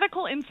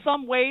radical in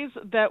some ways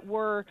that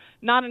were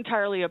not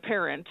entirely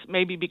apparent,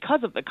 maybe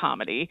because of the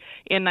comedy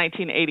in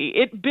 1980.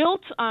 It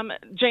built,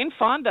 Jane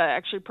Fonda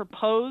actually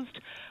proposed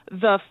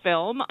the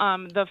film.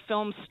 The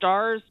film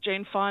stars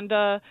Jane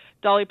Fonda,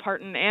 Dolly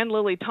Parton, and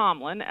Lily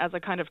Tomlin as a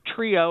kind of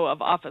trio of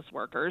office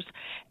workers.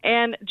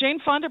 And Jane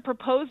Fonda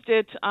proposed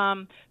it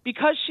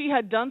because she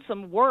had done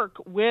some work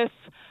with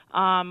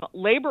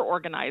labor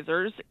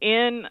organizers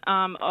in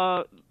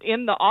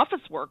the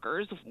office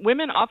workers,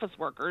 women office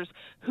workers,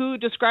 who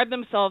described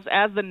themselves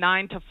as the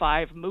 9 to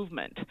 5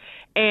 movement.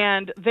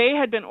 And they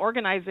had been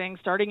organizing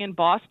starting in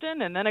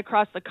Boston and then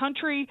across the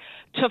country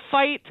to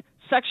fight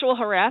sexual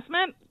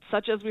harassment,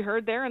 such as we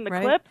heard there in the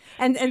clip.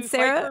 And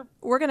Sarah,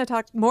 we're going to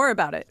talk more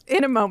about it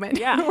in a moment.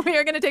 Yeah. We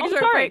are going to take a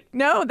short break.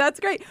 No, that's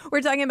great.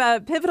 We're talking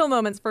about pivotal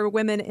moments for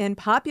women in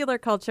popular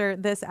culture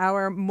this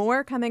hour.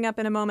 More coming up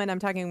in a moment. I'm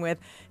talking with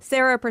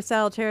Sarah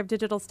Purcell, Chair of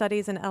Digital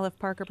Studies and L.F.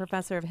 Parker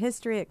Professor of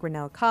History at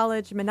Grinnell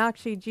College,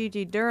 Meenakshi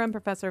Gigi Durham,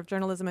 Professor of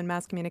Journalism and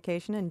Mass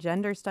Communication and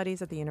Gender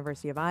Studies at the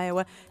University of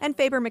Iowa, and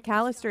Faber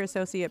McAllister,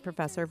 Associate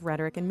Professor of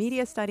Rhetoric and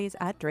Media Studies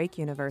at Drake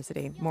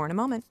University. More in a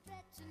moment.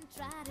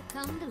 Try to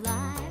come to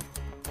life.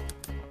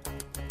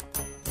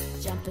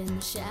 Jump in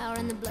the shower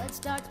and the blood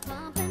starts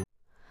pumping.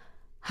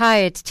 Hi,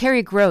 it's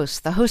Terry Gross,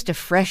 the host of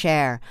Fresh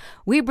Air.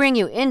 We bring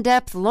you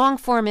in-depth,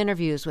 long-form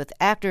interviews with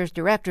actors,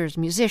 directors,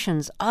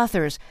 musicians,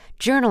 authors,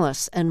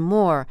 journalists, and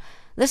more.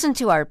 Listen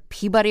to our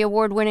Peabody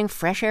Award-winning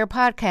Fresh Air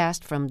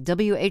podcast from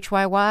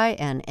WHYY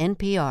and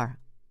NPR.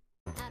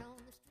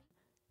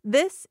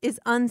 This is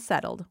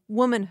Unsettled,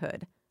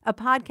 Womanhood, a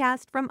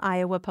podcast from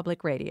Iowa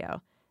Public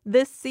Radio.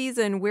 This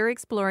season, we're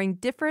exploring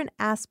different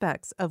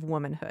aspects of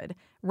womanhood.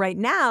 Right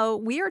now,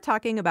 we are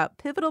talking about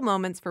pivotal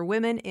moments for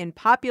women in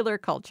popular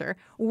culture.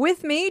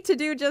 With me to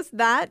do just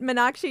that,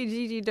 Meenakshi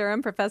Gigi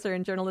Durham, Professor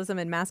in Journalism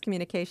and Mass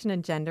Communication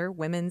and Gender,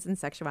 Women's and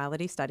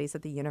Sexuality Studies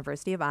at the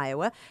University of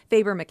Iowa.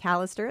 Faber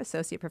McAllister,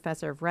 Associate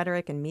Professor of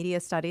Rhetoric and Media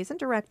Studies and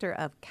Director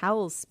of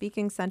Cowles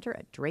Speaking Center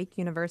at Drake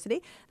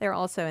University. They're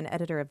also an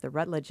editor of the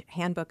Rutledge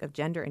Handbook of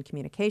Gender and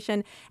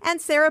Communication.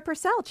 And Sarah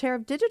Purcell, Chair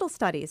of Digital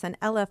Studies and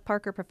L.F.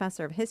 Parker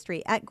Professor of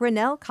History at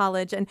Grinnell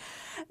College. And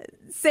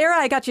Sarah,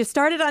 I got you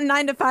started on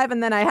 9 to 5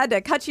 and then I had to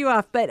cut you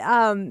off. But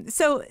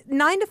so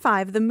 9 to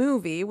 5, the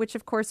movie, which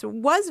of course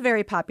was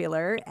very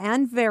popular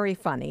and very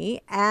funny,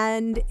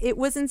 and it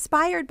was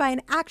inspired by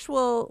an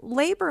actual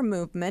labor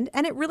movement,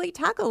 and it really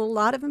tackled a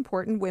lot of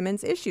important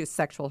women's issues,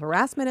 sexual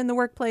harassment in the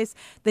workplace,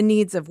 the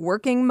needs of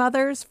working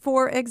mothers,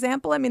 for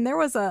example. I mean, there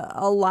was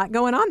a lot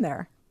going on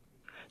there.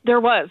 There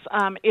was.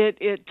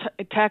 It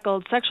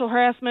tackled sexual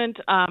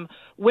harassment,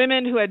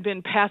 women who had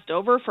been passed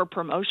over for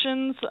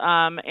promotions,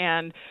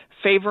 and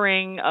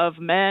favoring of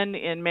men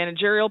in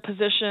managerial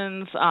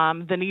positions,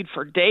 the need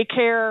for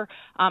daycare,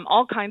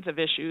 all kinds of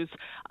issues.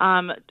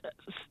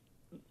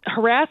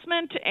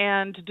 Harassment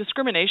and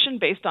discrimination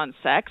based on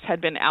sex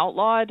had been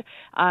outlawed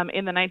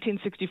in the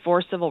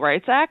 1964 Civil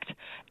Rights Act,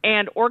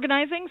 and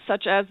organizing,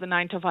 such as the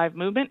 9 to 5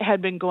 movement,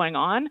 had been going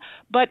on.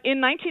 But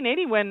in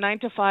 1980, when 9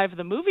 to 5,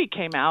 the movie,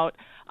 came out,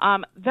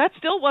 that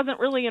still wasn't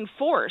really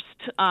enforced,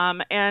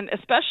 and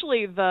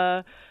especially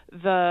the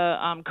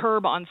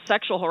curb on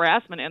sexual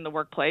harassment in the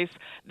workplace,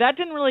 that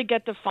didn't really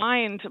get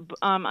defined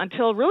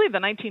until really the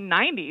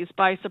 1990s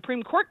by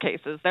Supreme Court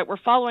cases that were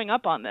following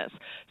up on this.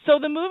 So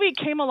the movie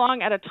came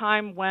along at a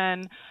time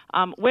when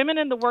women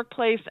in the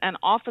workplace and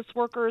office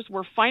workers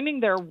were finding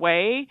their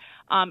way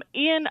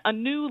in a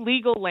new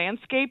legal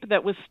landscape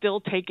that was still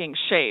taking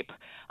shape.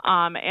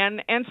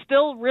 And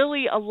still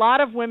really a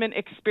lot of women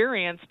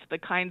experienced the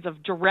kinds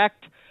of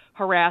direct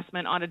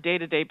harassment on a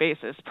day-to-day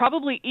basis.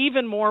 Probably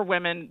even more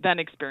women than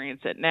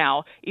experience it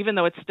now, even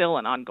though it's still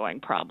an ongoing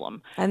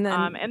problem. And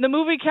then, and the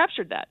movie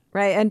captured that.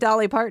 Right, and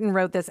Dolly Parton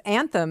wrote this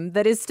anthem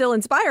that is still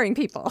inspiring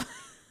people.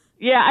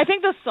 Yeah, I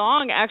think the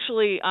song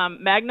actually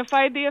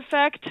magnified the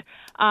effect,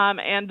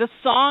 and the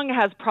song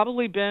has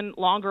probably been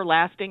longer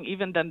lasting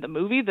even than the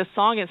movie. The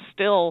song is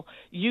still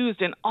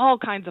used in all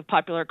kinds of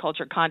popular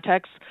culture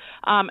contexts,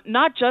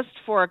 not just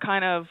for a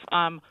kind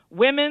of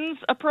women's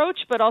approach,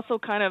 but also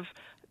kind of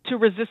to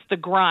resist the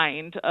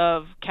grind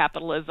of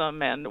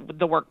capitalism and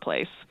the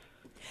workplace.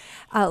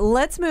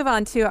 Let's move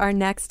on to our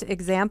next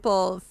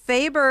example.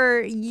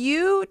 Faber,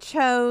 you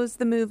chose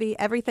the movie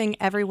Everything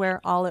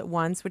Everywhere All at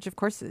Once, which of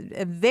course is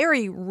a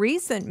very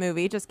recent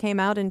movie, just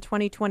came out in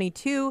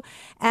 2022,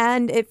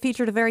 and it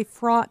featured a very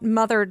fraught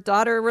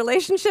mother-daughter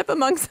relationship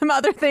among some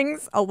other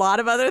things, a lot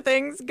of other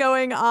things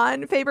going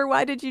on. Faber,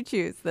 why did you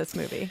choose this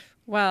movie?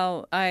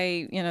 Well,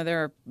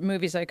 there are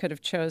movies I could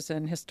have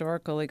chosen,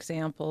 historical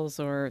examples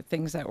or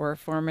things that were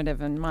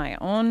formative in my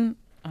own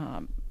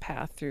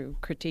path through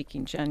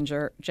critiquing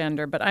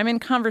gender, but I'm in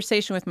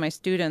conversation with my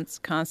students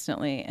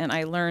constantly, and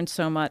I learn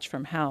so much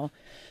from how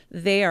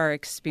they are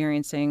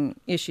experiencing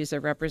issues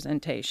of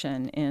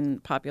representation in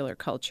popular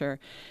culture.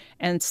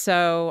 And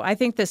so I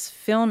think this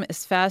film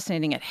is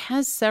fascinating. It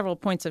has several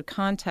points of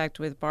contact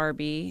with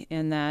Barbie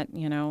in that,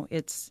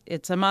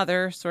 it's a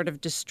mother sort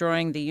of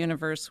destroying the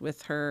universe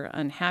with her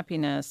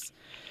unhappiness.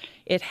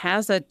 It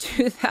has a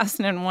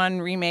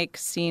 2001 remake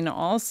scene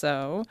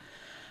also.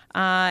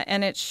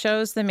 And it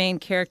shows the main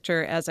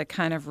character as a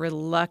kind of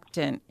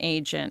reluctant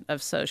agent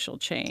of social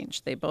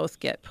change. They both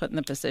get put in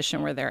the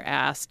position where they're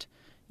asked,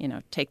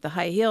 take the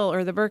high heel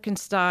or the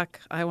Birkenstock.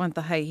 I want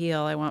the high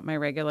heel. I want my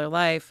regular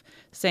life.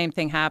 Same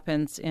thing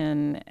happens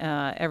in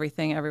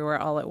Everything Everywhere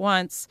All at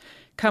Once.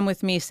 Come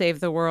with me, save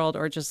the world,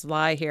 or just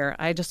lie here.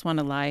 I just want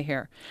to lie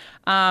here.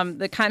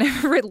 The kind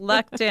of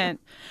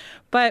reluctant.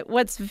 But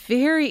what's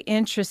very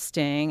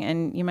interesting,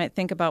 and you might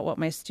think about what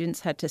my students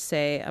had to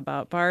say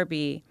about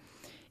Barbie,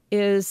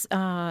 is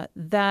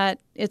that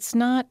it's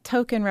not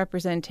token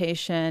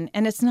representation,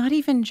 and it's not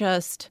even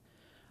just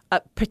a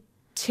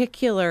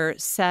particular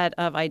set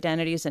of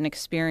identities and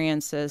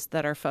experiences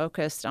that are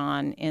focused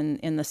on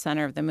in the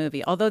center of the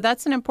movie, although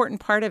that's an important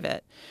part of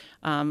it.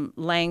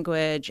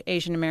 Language,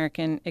 Asian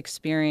American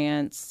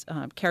experience,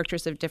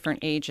 characters of different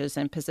ages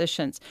and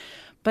positions.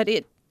 But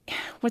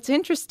what's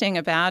interesting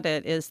about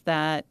it is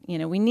that,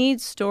 we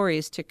need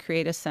stories to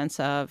create a sense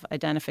of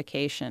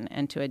identification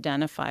and to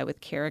identify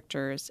with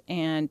characters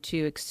and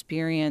to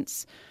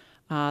experience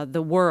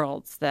the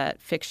worlds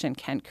that fiction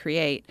can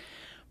create.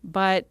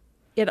 But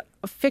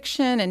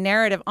fiction and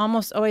narrative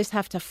almost always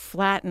have to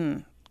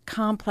flatten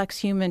complex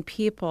human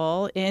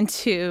people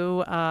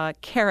into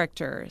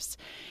characters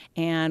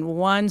and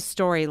one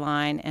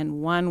storyline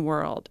and one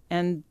world.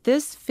 And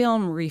this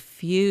film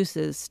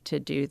refuses to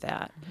do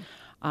that.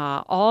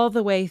 All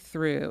the way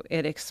through,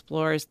 it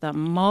explores the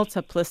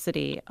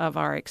multiplicity of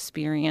our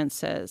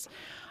experiences,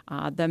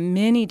 the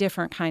many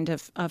different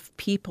kinds of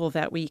people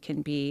that we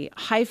can be,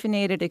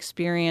 hyphenated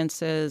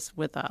experiences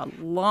with a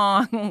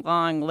long,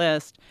 long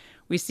list.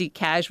 We see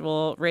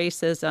casual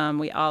racism.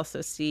 We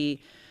also see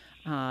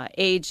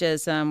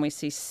ageism. We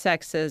see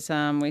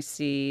sexism. We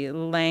see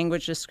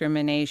language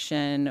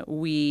discrimination.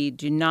 We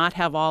do not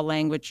have all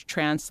language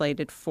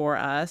translated for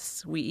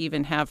us. We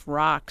even have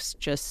rocks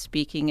just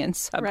speaking in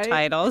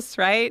subtitles,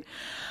 right?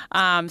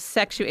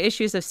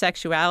 Issues of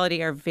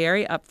sexuality are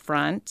very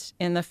upfront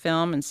in the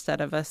film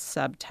instead of a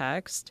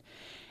subtext.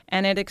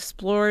 And it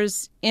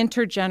explores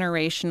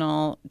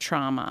intergenerational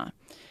trauma.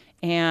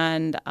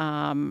 And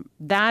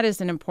that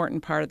is an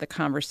important part of the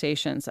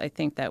conversations, I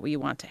think, that we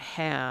want to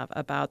have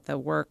about the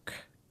work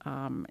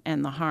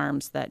and the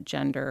harms that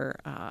gender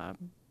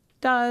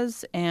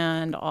does,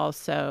 and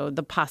also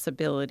the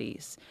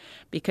possibilities.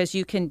 Because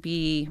you can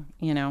be,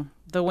 the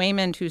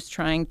Waymond who's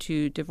trying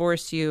to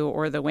divorce you,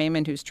 or the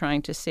Waymond who's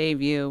trying to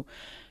save you.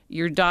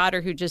 Your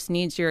daughter who just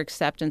needs your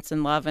acceptance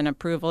and love and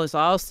approval is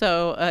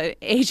also an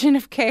agent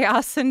of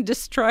chaos and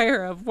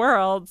destroyer of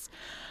worlds.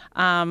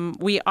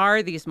 We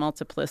are these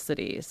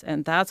multiplicities,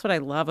 and that's what I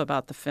love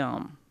about the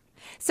film.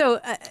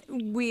 So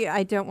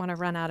I don't want to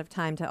run out of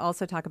time to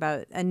also talk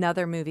about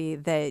another movie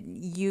that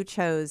you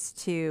chose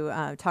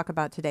to talk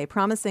about today,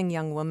 Promising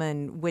Young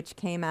Woman, which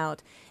came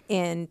out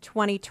in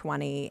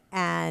 2020.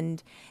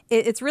 And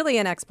it's really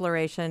an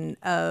exploration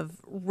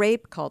of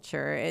rape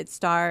culture. It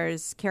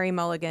stars Carey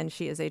Mulligan.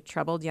 She is a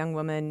troubled young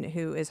woman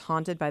who is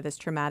haunted by this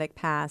traumatic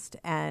past,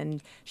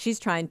 and she's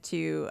trying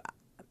to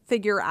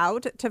figure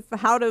out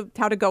how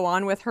to go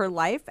on with her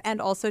life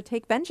and also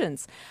take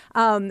vengeance.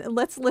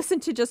 Let's listen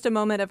to just a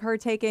moment of her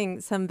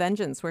taking some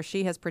vengeance, where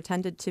she has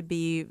pretended to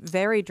be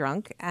very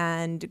drunk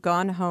and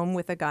gone home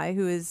with a guy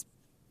who is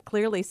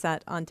clearly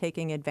set on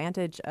taking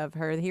advantage of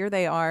her. Here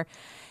they are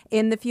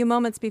in the few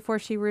moments before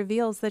she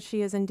reveals that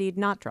she is indeed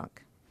not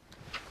drunk.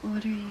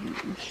 What are you?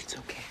 It's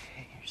okay.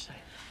 You're safe.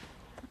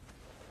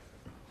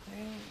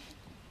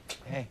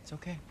 Hey, it's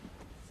okay.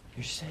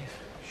 You're safe.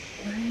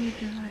 What are you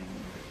doing?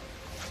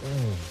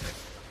 Oh,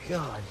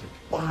 God, your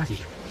body.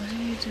 What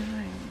are you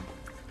doing?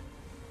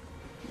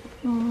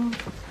 Oh.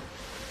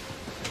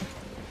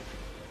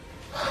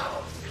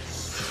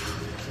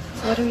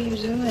 What are you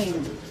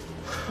doing?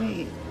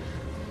 Wait.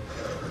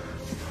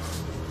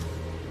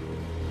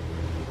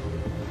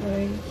 What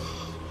are you?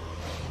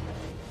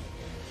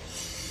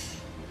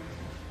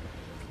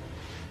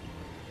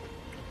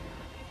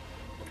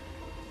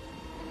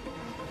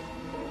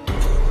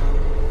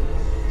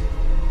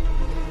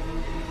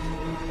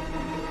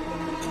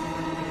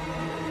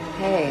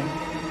 Hey.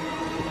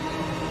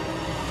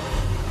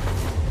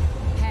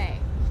 Hey.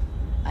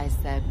 I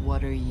said,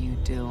 what are you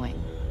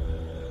doing?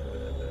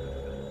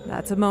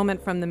 That's a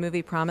moment from the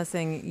movie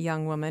Promising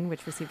Young Woman,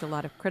 which received a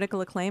lot of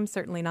critical acclaim,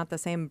 certainly not the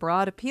same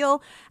broad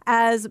appeal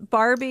as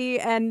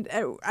Barbie. And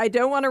I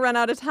don't want to run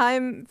out of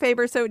time,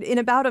 Faber, so in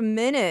about a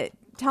minute,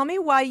 tell me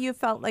why you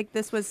felt like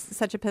this was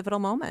such a pivotal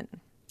moment.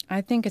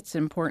 I think it's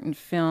an important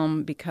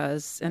film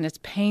because, and it's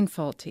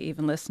painful to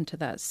even listen to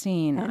that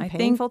scene. And I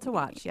painful think, to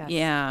watch, yes.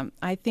 Yeah,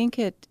 I think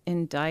it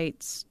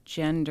indicts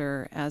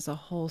gender as a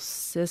whole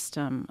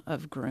system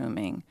of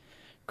grooming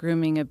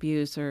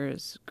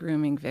abusers,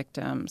 grooming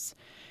victims.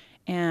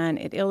 And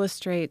it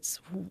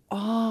illustrates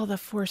all the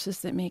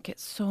forces that make it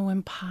so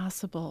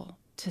impossible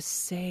to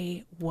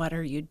say, what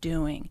are you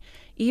doing?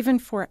 Even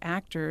for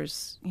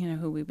actors,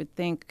 who we would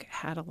think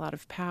had a lot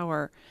of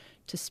power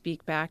to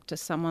speak back to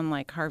someone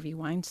like Harvey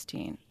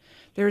Weinstein.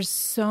 There's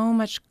so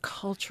much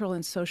cultural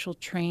and social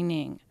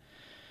training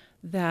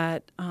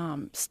that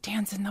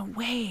stands in the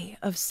way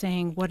of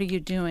saying, what are you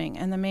doing?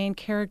 And the main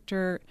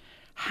character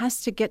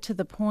has to get to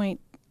the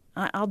point.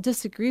 I'll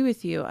disagree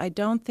with you. I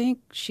don't think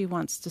she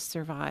wants to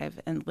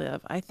survive and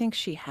live. I think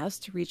she has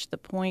to reach the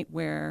point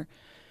where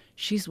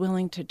she's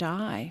willing to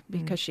die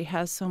because she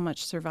has so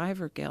much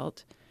survivor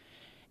guilt.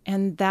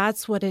 And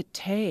that's what it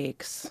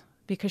takes,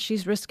 because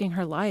she's risking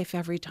her life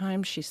every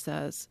time she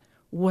says,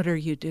 what are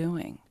you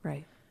doing?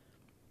 Right.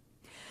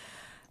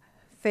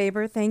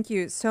 Faber, thank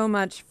you so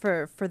much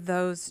for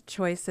those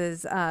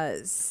choices.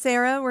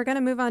 Sarah, we're going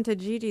to move on to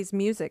Gigi's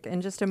music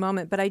in just a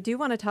moment, but I do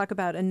want to talk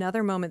about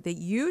another moment that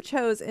you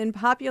chose in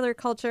popular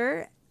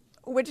culture,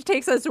 which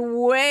takes us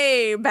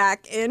way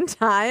back in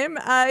time.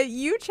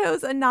 You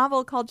chose a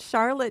novel called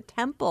Charlotte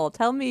Temple.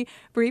 Tell me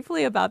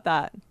briefly about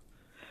that.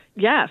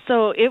 Yeah,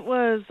 so it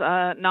was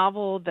a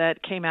novel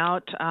that came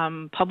out,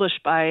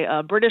 published by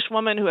a British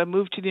woman who had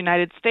moved to the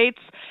United States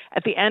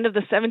at the end of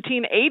the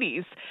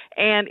 1780s.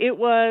 And it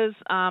was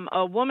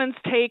a woman's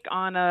take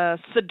on a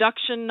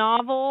seduction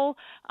novel.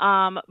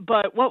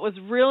 But what was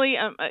really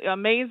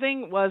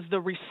amazing was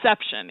the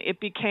reception. It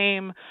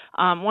became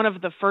one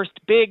of the first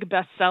big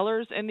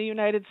bestsellers in the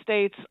United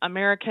States.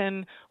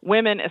 American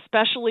women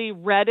especially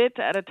read it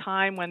at a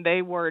time when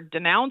they were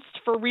denounced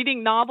for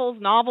reading novels.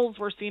 Novels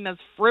were seen as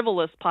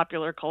frivolous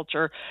popular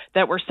culture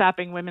that were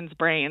sapping women's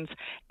brains.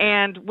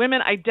 And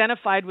women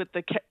identified with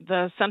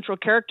the central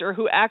character,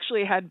 who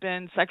actually had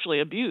been sexually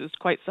abused,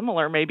 quite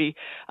similar maybe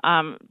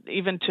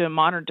even to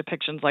modern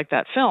depictions like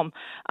that film.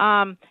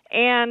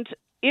 And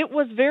it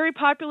was very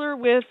popular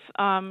with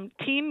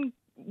teen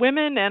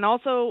women and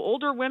also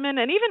older women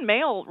and even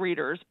male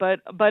readers, but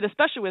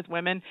especially with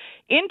women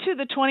into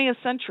the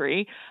 20th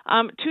century,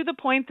 to the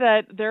point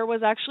that there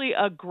was actually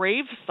a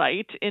grave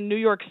site in New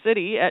York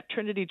City at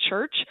Trinity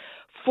Church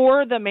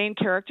for the main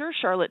character,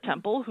 Charlotte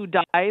Temple, who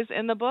dies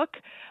in the book.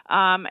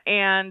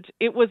 And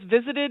it was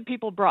visited.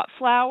 People brought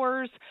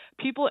flowers.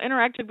 People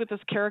interacted with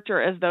this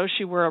character as though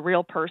she were a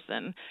real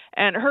person.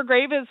 And her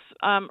grave is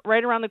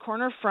right around the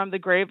corner from the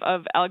grave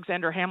of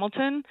Alexander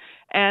Hamilton.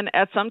 And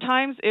at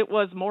sometimes it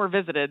was more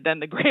visited than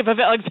the grave of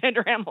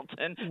Alexander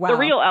Hamilton. Wow. The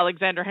real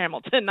Alexander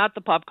Hamilton, not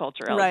the pop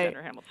culture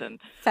Alexander Hamilton.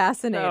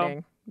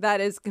 Fascinating.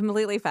 That is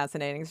completely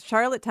fascinating.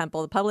 Charlotte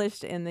Temple,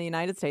 published in the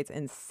United States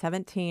in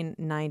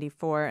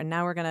 1794. And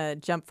now we're going to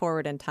jump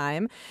forward in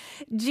time.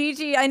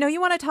 Gigi, I know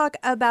you want to talk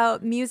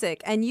about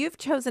music, and you've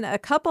chosen a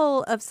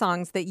couple of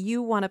songs that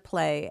you want to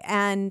play.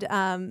 And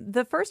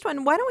the first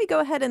one, why don't we go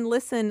ahead and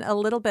listen a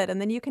little bit, and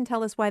then you can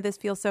tell us why this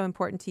feels so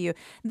important to you.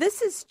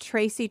 This is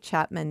Tracy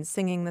Chapman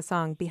singing the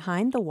song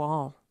Behind the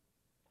Wall.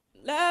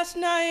 Last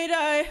night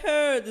I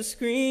heard the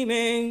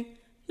screaming,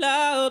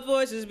 loud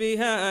voices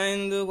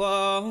behind the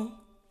wall.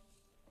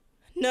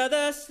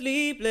 Another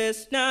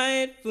sleepless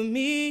night for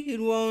me. It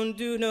won't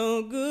do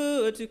no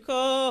good to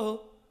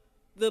call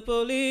the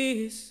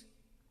police.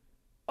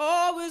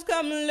 Always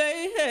come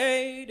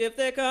late if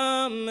they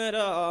come at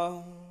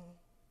all.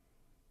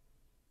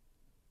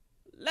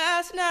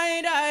 Last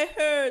night I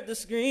heard the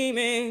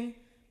screaming,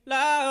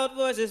 loud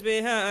voices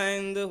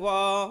behind the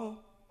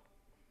wall.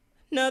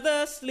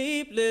 Another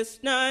sleepless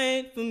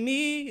night for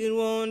me. It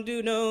won't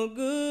do no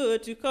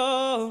good to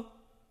call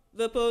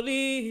the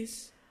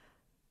police.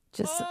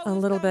 Just a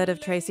little bit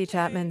of Tracy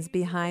Chapman's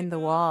Behind the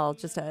Wall,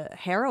 just a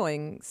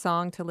harrowing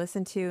song to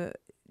listen to.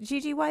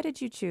 Gigi, why did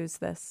you choose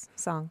this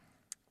song?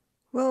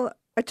 Well,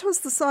 I chose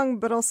the song,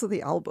 but also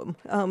the album.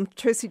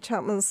 Tracy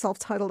Chapman's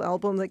self-titled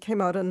album that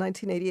came out in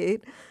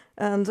 1988.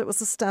 And it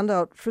was a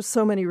standout for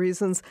so many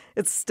reasons.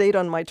 It stayed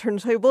on my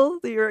turntable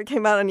the year it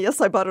came out, and yes,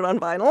 I bought it on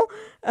vinyl.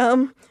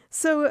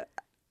 So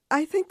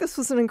I think this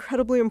was an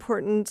incredibly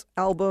important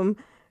album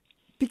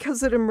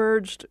because it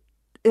emerged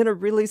in a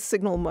really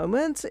signal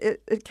moment.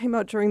 It came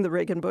out during the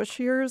Reagan-Bush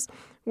years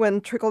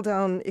when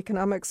trickle-down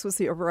economics was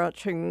the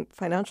overarching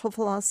financial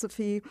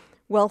philosophy,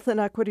 wealth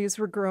inequities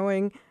were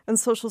growing, and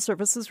social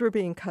services were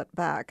being cut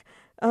back.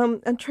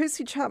 And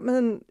Tracy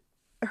Chapman,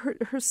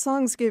 her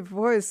songs gave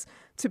voice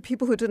to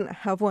people who didn't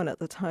have one at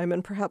the time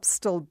and perhaps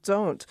still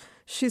don't.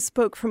 She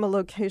spoke from a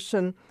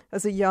location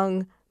as a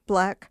young,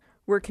 Black,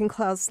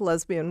 working-class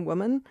lesbian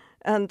woman.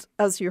 And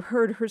as you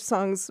heard, her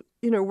songs,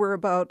 were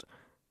about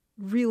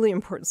really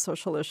important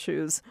social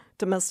issues,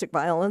 domestic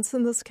violence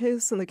in this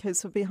case, in the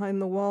case of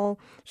Behind the Wall.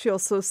 She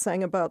also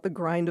sang about the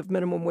grind of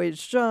minimum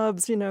wage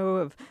jobs,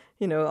 of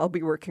I'll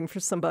be working for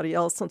somebody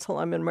else until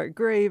I'm in my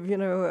grave,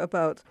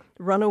 about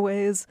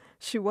runaways.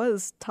 She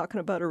was talking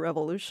about a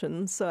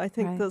revolution. So I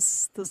think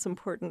this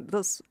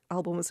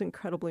album is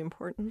incredibly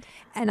important.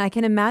 And I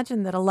can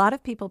imagine that a lot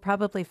of people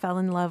probably fell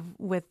in love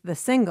with the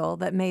single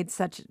that made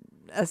such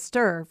a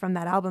stir from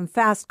that album,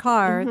 Fast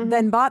Car,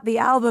 then bought the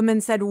album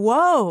and said,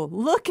 whoa,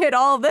 look at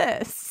all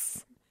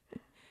this.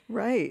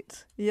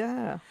 Right.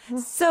 Yeah.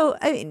 So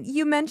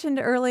you mentioned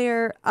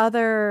earlier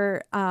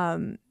other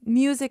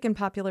music and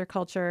popular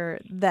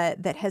culture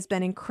that has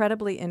been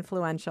incredibly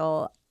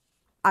influential.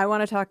 I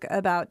want to talk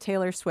about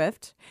Taylor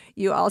Swift.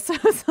 You also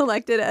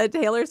selected a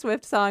Taylor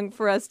Swift song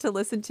for us to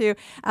listen to.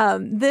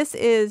 This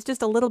is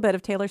just a little bit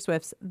of Taylor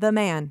Swift's The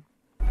Man.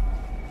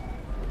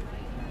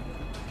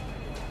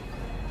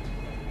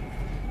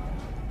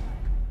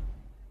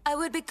 I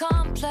would be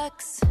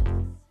complex.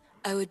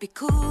 I would be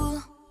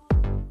cool.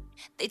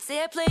 They'd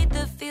say I played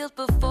the field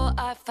before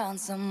I found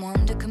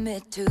someone to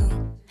commit to.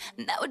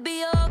 And that would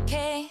be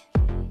okay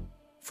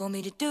for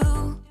me to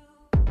do.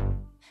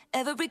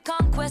 Every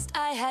conquest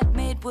I had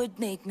made would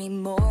make me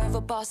more of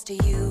a boss to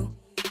you.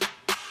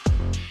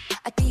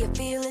 I'd be a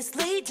fearless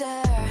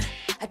leader.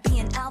 I'd be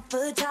an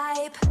alpha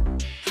type.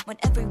 When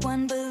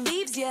everyone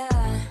believes ya,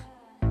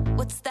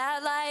 what's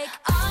that like?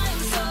 I'm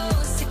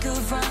so sick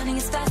of running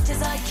as fast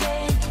as I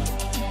can.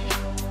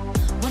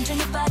 Wondering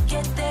if I'd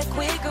get there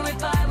quicker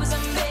if I was a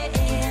man.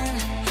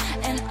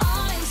 And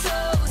I'm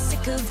so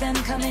sick of them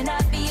coming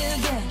at me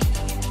again.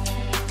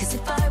 'Cause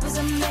if I was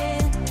a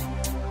man,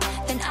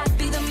 then I'd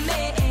be the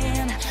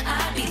man.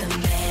 I'd be the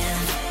man.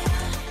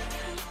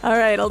 All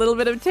right, a little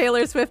bit of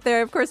Taylor Swift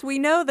there. Of course, we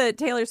know that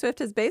Taylor Swift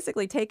has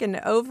basically taken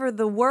over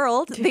the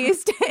world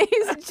these days.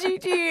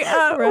 Gigi,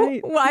 right.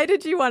 Why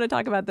did you want to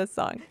talk about this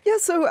song? Yeah,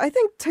 so I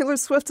think Taylor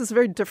Swift is a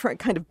very different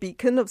kind of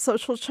beacon of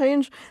social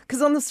change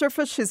because on the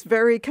surface, she's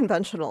very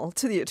conventional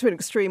to an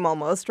extreme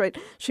almost, right?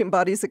 She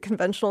embodies a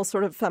conventional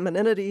sort of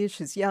femininity.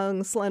 She's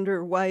young,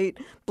 slender, white,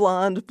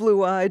 blonde,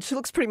 blue-eyed. She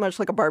looks pretty much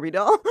like a Barbie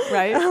doll.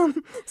 Right.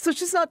 So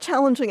she's not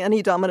challenging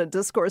any dominant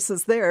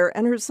discourses there,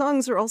 and her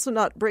songs are also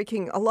not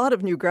breaking a lot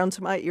of new ground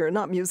to my ear,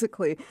 not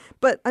musically.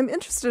 But I'm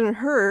interested in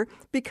her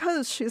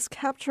because she's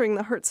capturing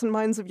the hearts and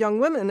minds of young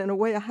women in a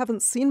way I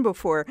haven't seen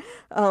before.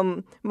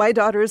 My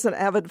daughter's an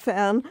avid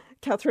fan.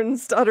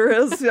 Catherine's daughter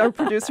is, our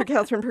producer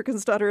Catherine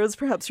Perkins' daughter is,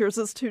 perhaps yours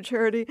is too,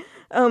 Charity.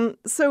 And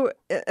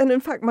in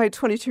fact, my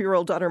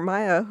 22-year-old daughter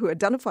Maya, who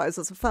identifies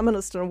as a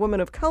feminist and a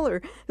woman of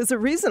color, is a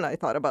reason I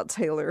thought about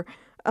Taylor.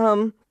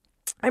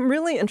 I'm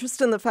really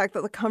interested in the fact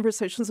that the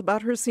conversations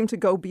about her seem to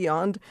go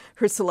beyond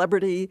her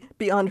celebrity,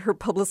 beyond her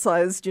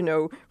publicized,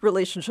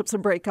 relationships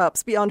and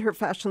breakups, beyond her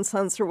fashion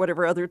sense or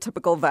whatever other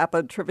typical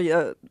vapid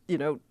trivia,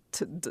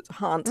 to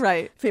haunt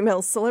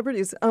female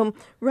celebrities.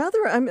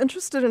 Rather, I'm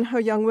interested in how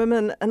young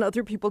women and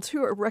other people,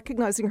 too, are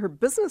recognizing her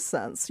business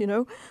sense,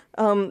 the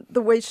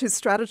way she's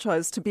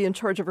strategized to be in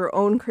charge of her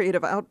own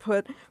creative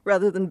output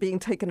rather than being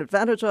taken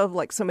advantage of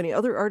like so many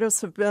other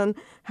artists have been,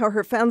 how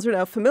her fans are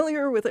now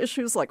familiar with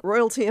issues like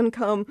royalty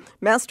income,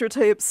 master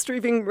tapes,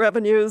 streaming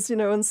revenues,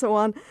 and so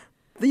on.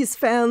 These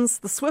fans,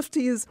 the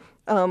Swifties,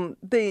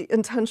 they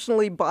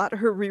intentionally bought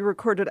her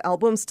re-recorded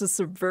albums to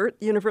subvert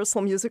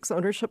Universal Music's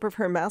ownership of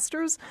her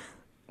masters.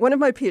 One of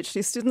my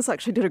PhD students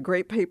actually did a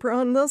great paper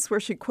on this where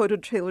she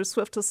quoted Taylor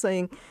Swift as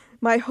saying,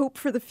 "My hope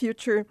for the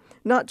future,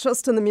 not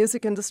just in the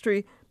music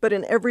industry, but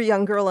in every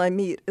young girl I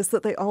meet, is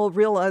that they all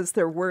realize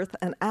their worth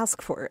and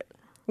ask for it."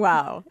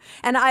 Wow.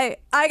 And I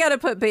got to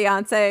put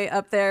Beyonce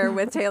up there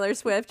with Taylor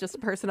Swift, just a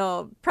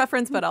personal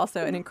preference, but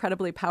also an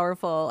incredibly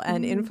powerful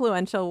and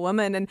influential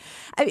woman. And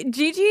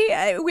Gigi,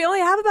 we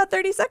only have about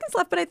 30 seconds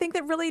left, but I think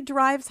that really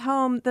drives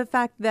home the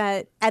fact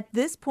that at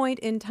this point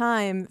in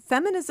time,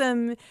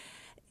 feminism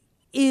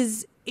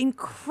is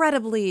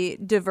incredibly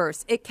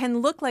diverse. It can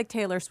look like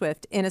Taylor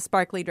Swift in a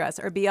sparkly dress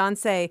or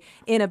Beyonce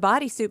in a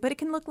bodysuit, but it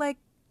can look like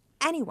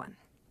anyone.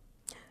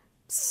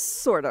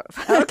 Sort of.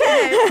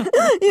 Okay.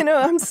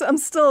 I'm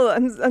still,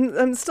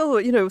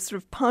 sort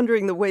of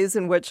pondering the ways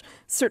in which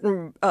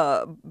certain,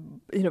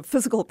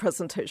 physical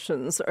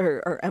presentations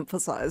are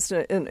emphasized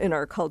in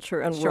our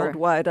culture and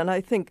worldwide. And I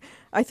think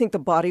the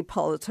body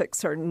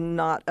politics are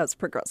not as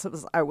progressive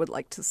as I would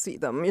like to see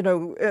them.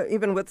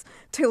 Even with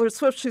Taylor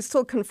Swift, she's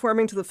still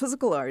conforming to the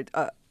physical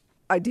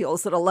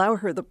ideals that allow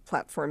her the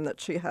platform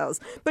that she has.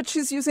 But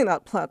she's using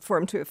that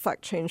platform to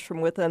effect change from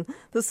within.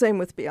 The same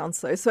with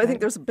Beyonce. So I think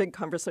there's a big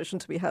conversation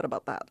to be had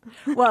about that.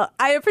 Well,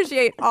 I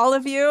appreciate all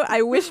of you.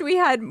 I wish we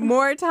had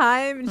more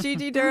time.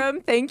 Gigi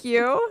Durham, thank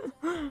you.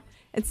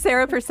 And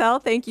Sarah Purcell,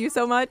 thank you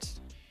so much.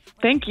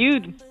 Thank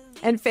you.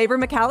 And Faber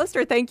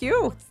McAllister, thank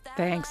you.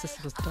 Thanks.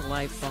 This was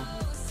delightful.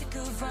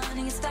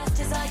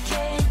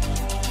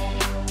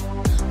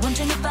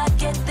 Wondering if I'd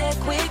get there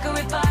quicker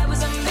if I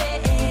was a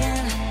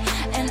man.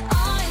 And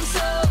I'm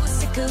so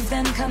sick of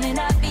them coming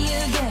at me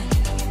again.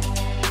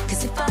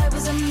 'Cause if I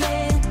was a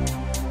man,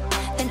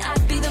 then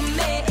I'd be the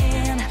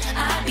man.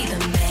 I'd be the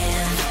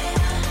man.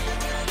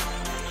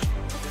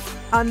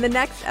 On the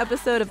next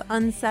episode of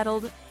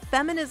Unsettled,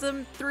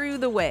 Feminism Through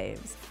the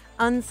Waves,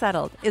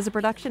 Unsettled is a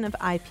production of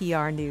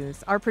IPR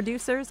News. Our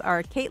producers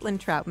are Caitlin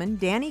Troutman,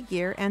 Danny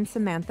Gear, and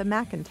Samantha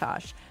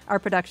McIntosh. Our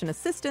production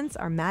assistants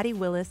are Maddie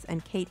Willis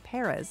and Kate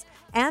Perez.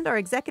 And our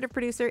executive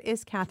producer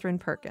is Katherine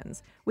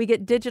Perkins. We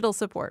get digital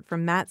support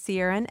from Matt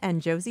Sierran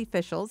and Josie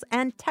Fischels,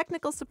 and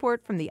technical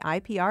support from the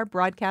IPR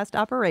Broadcast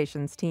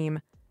Operations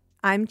team.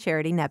 I'm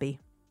Charity Nebbe.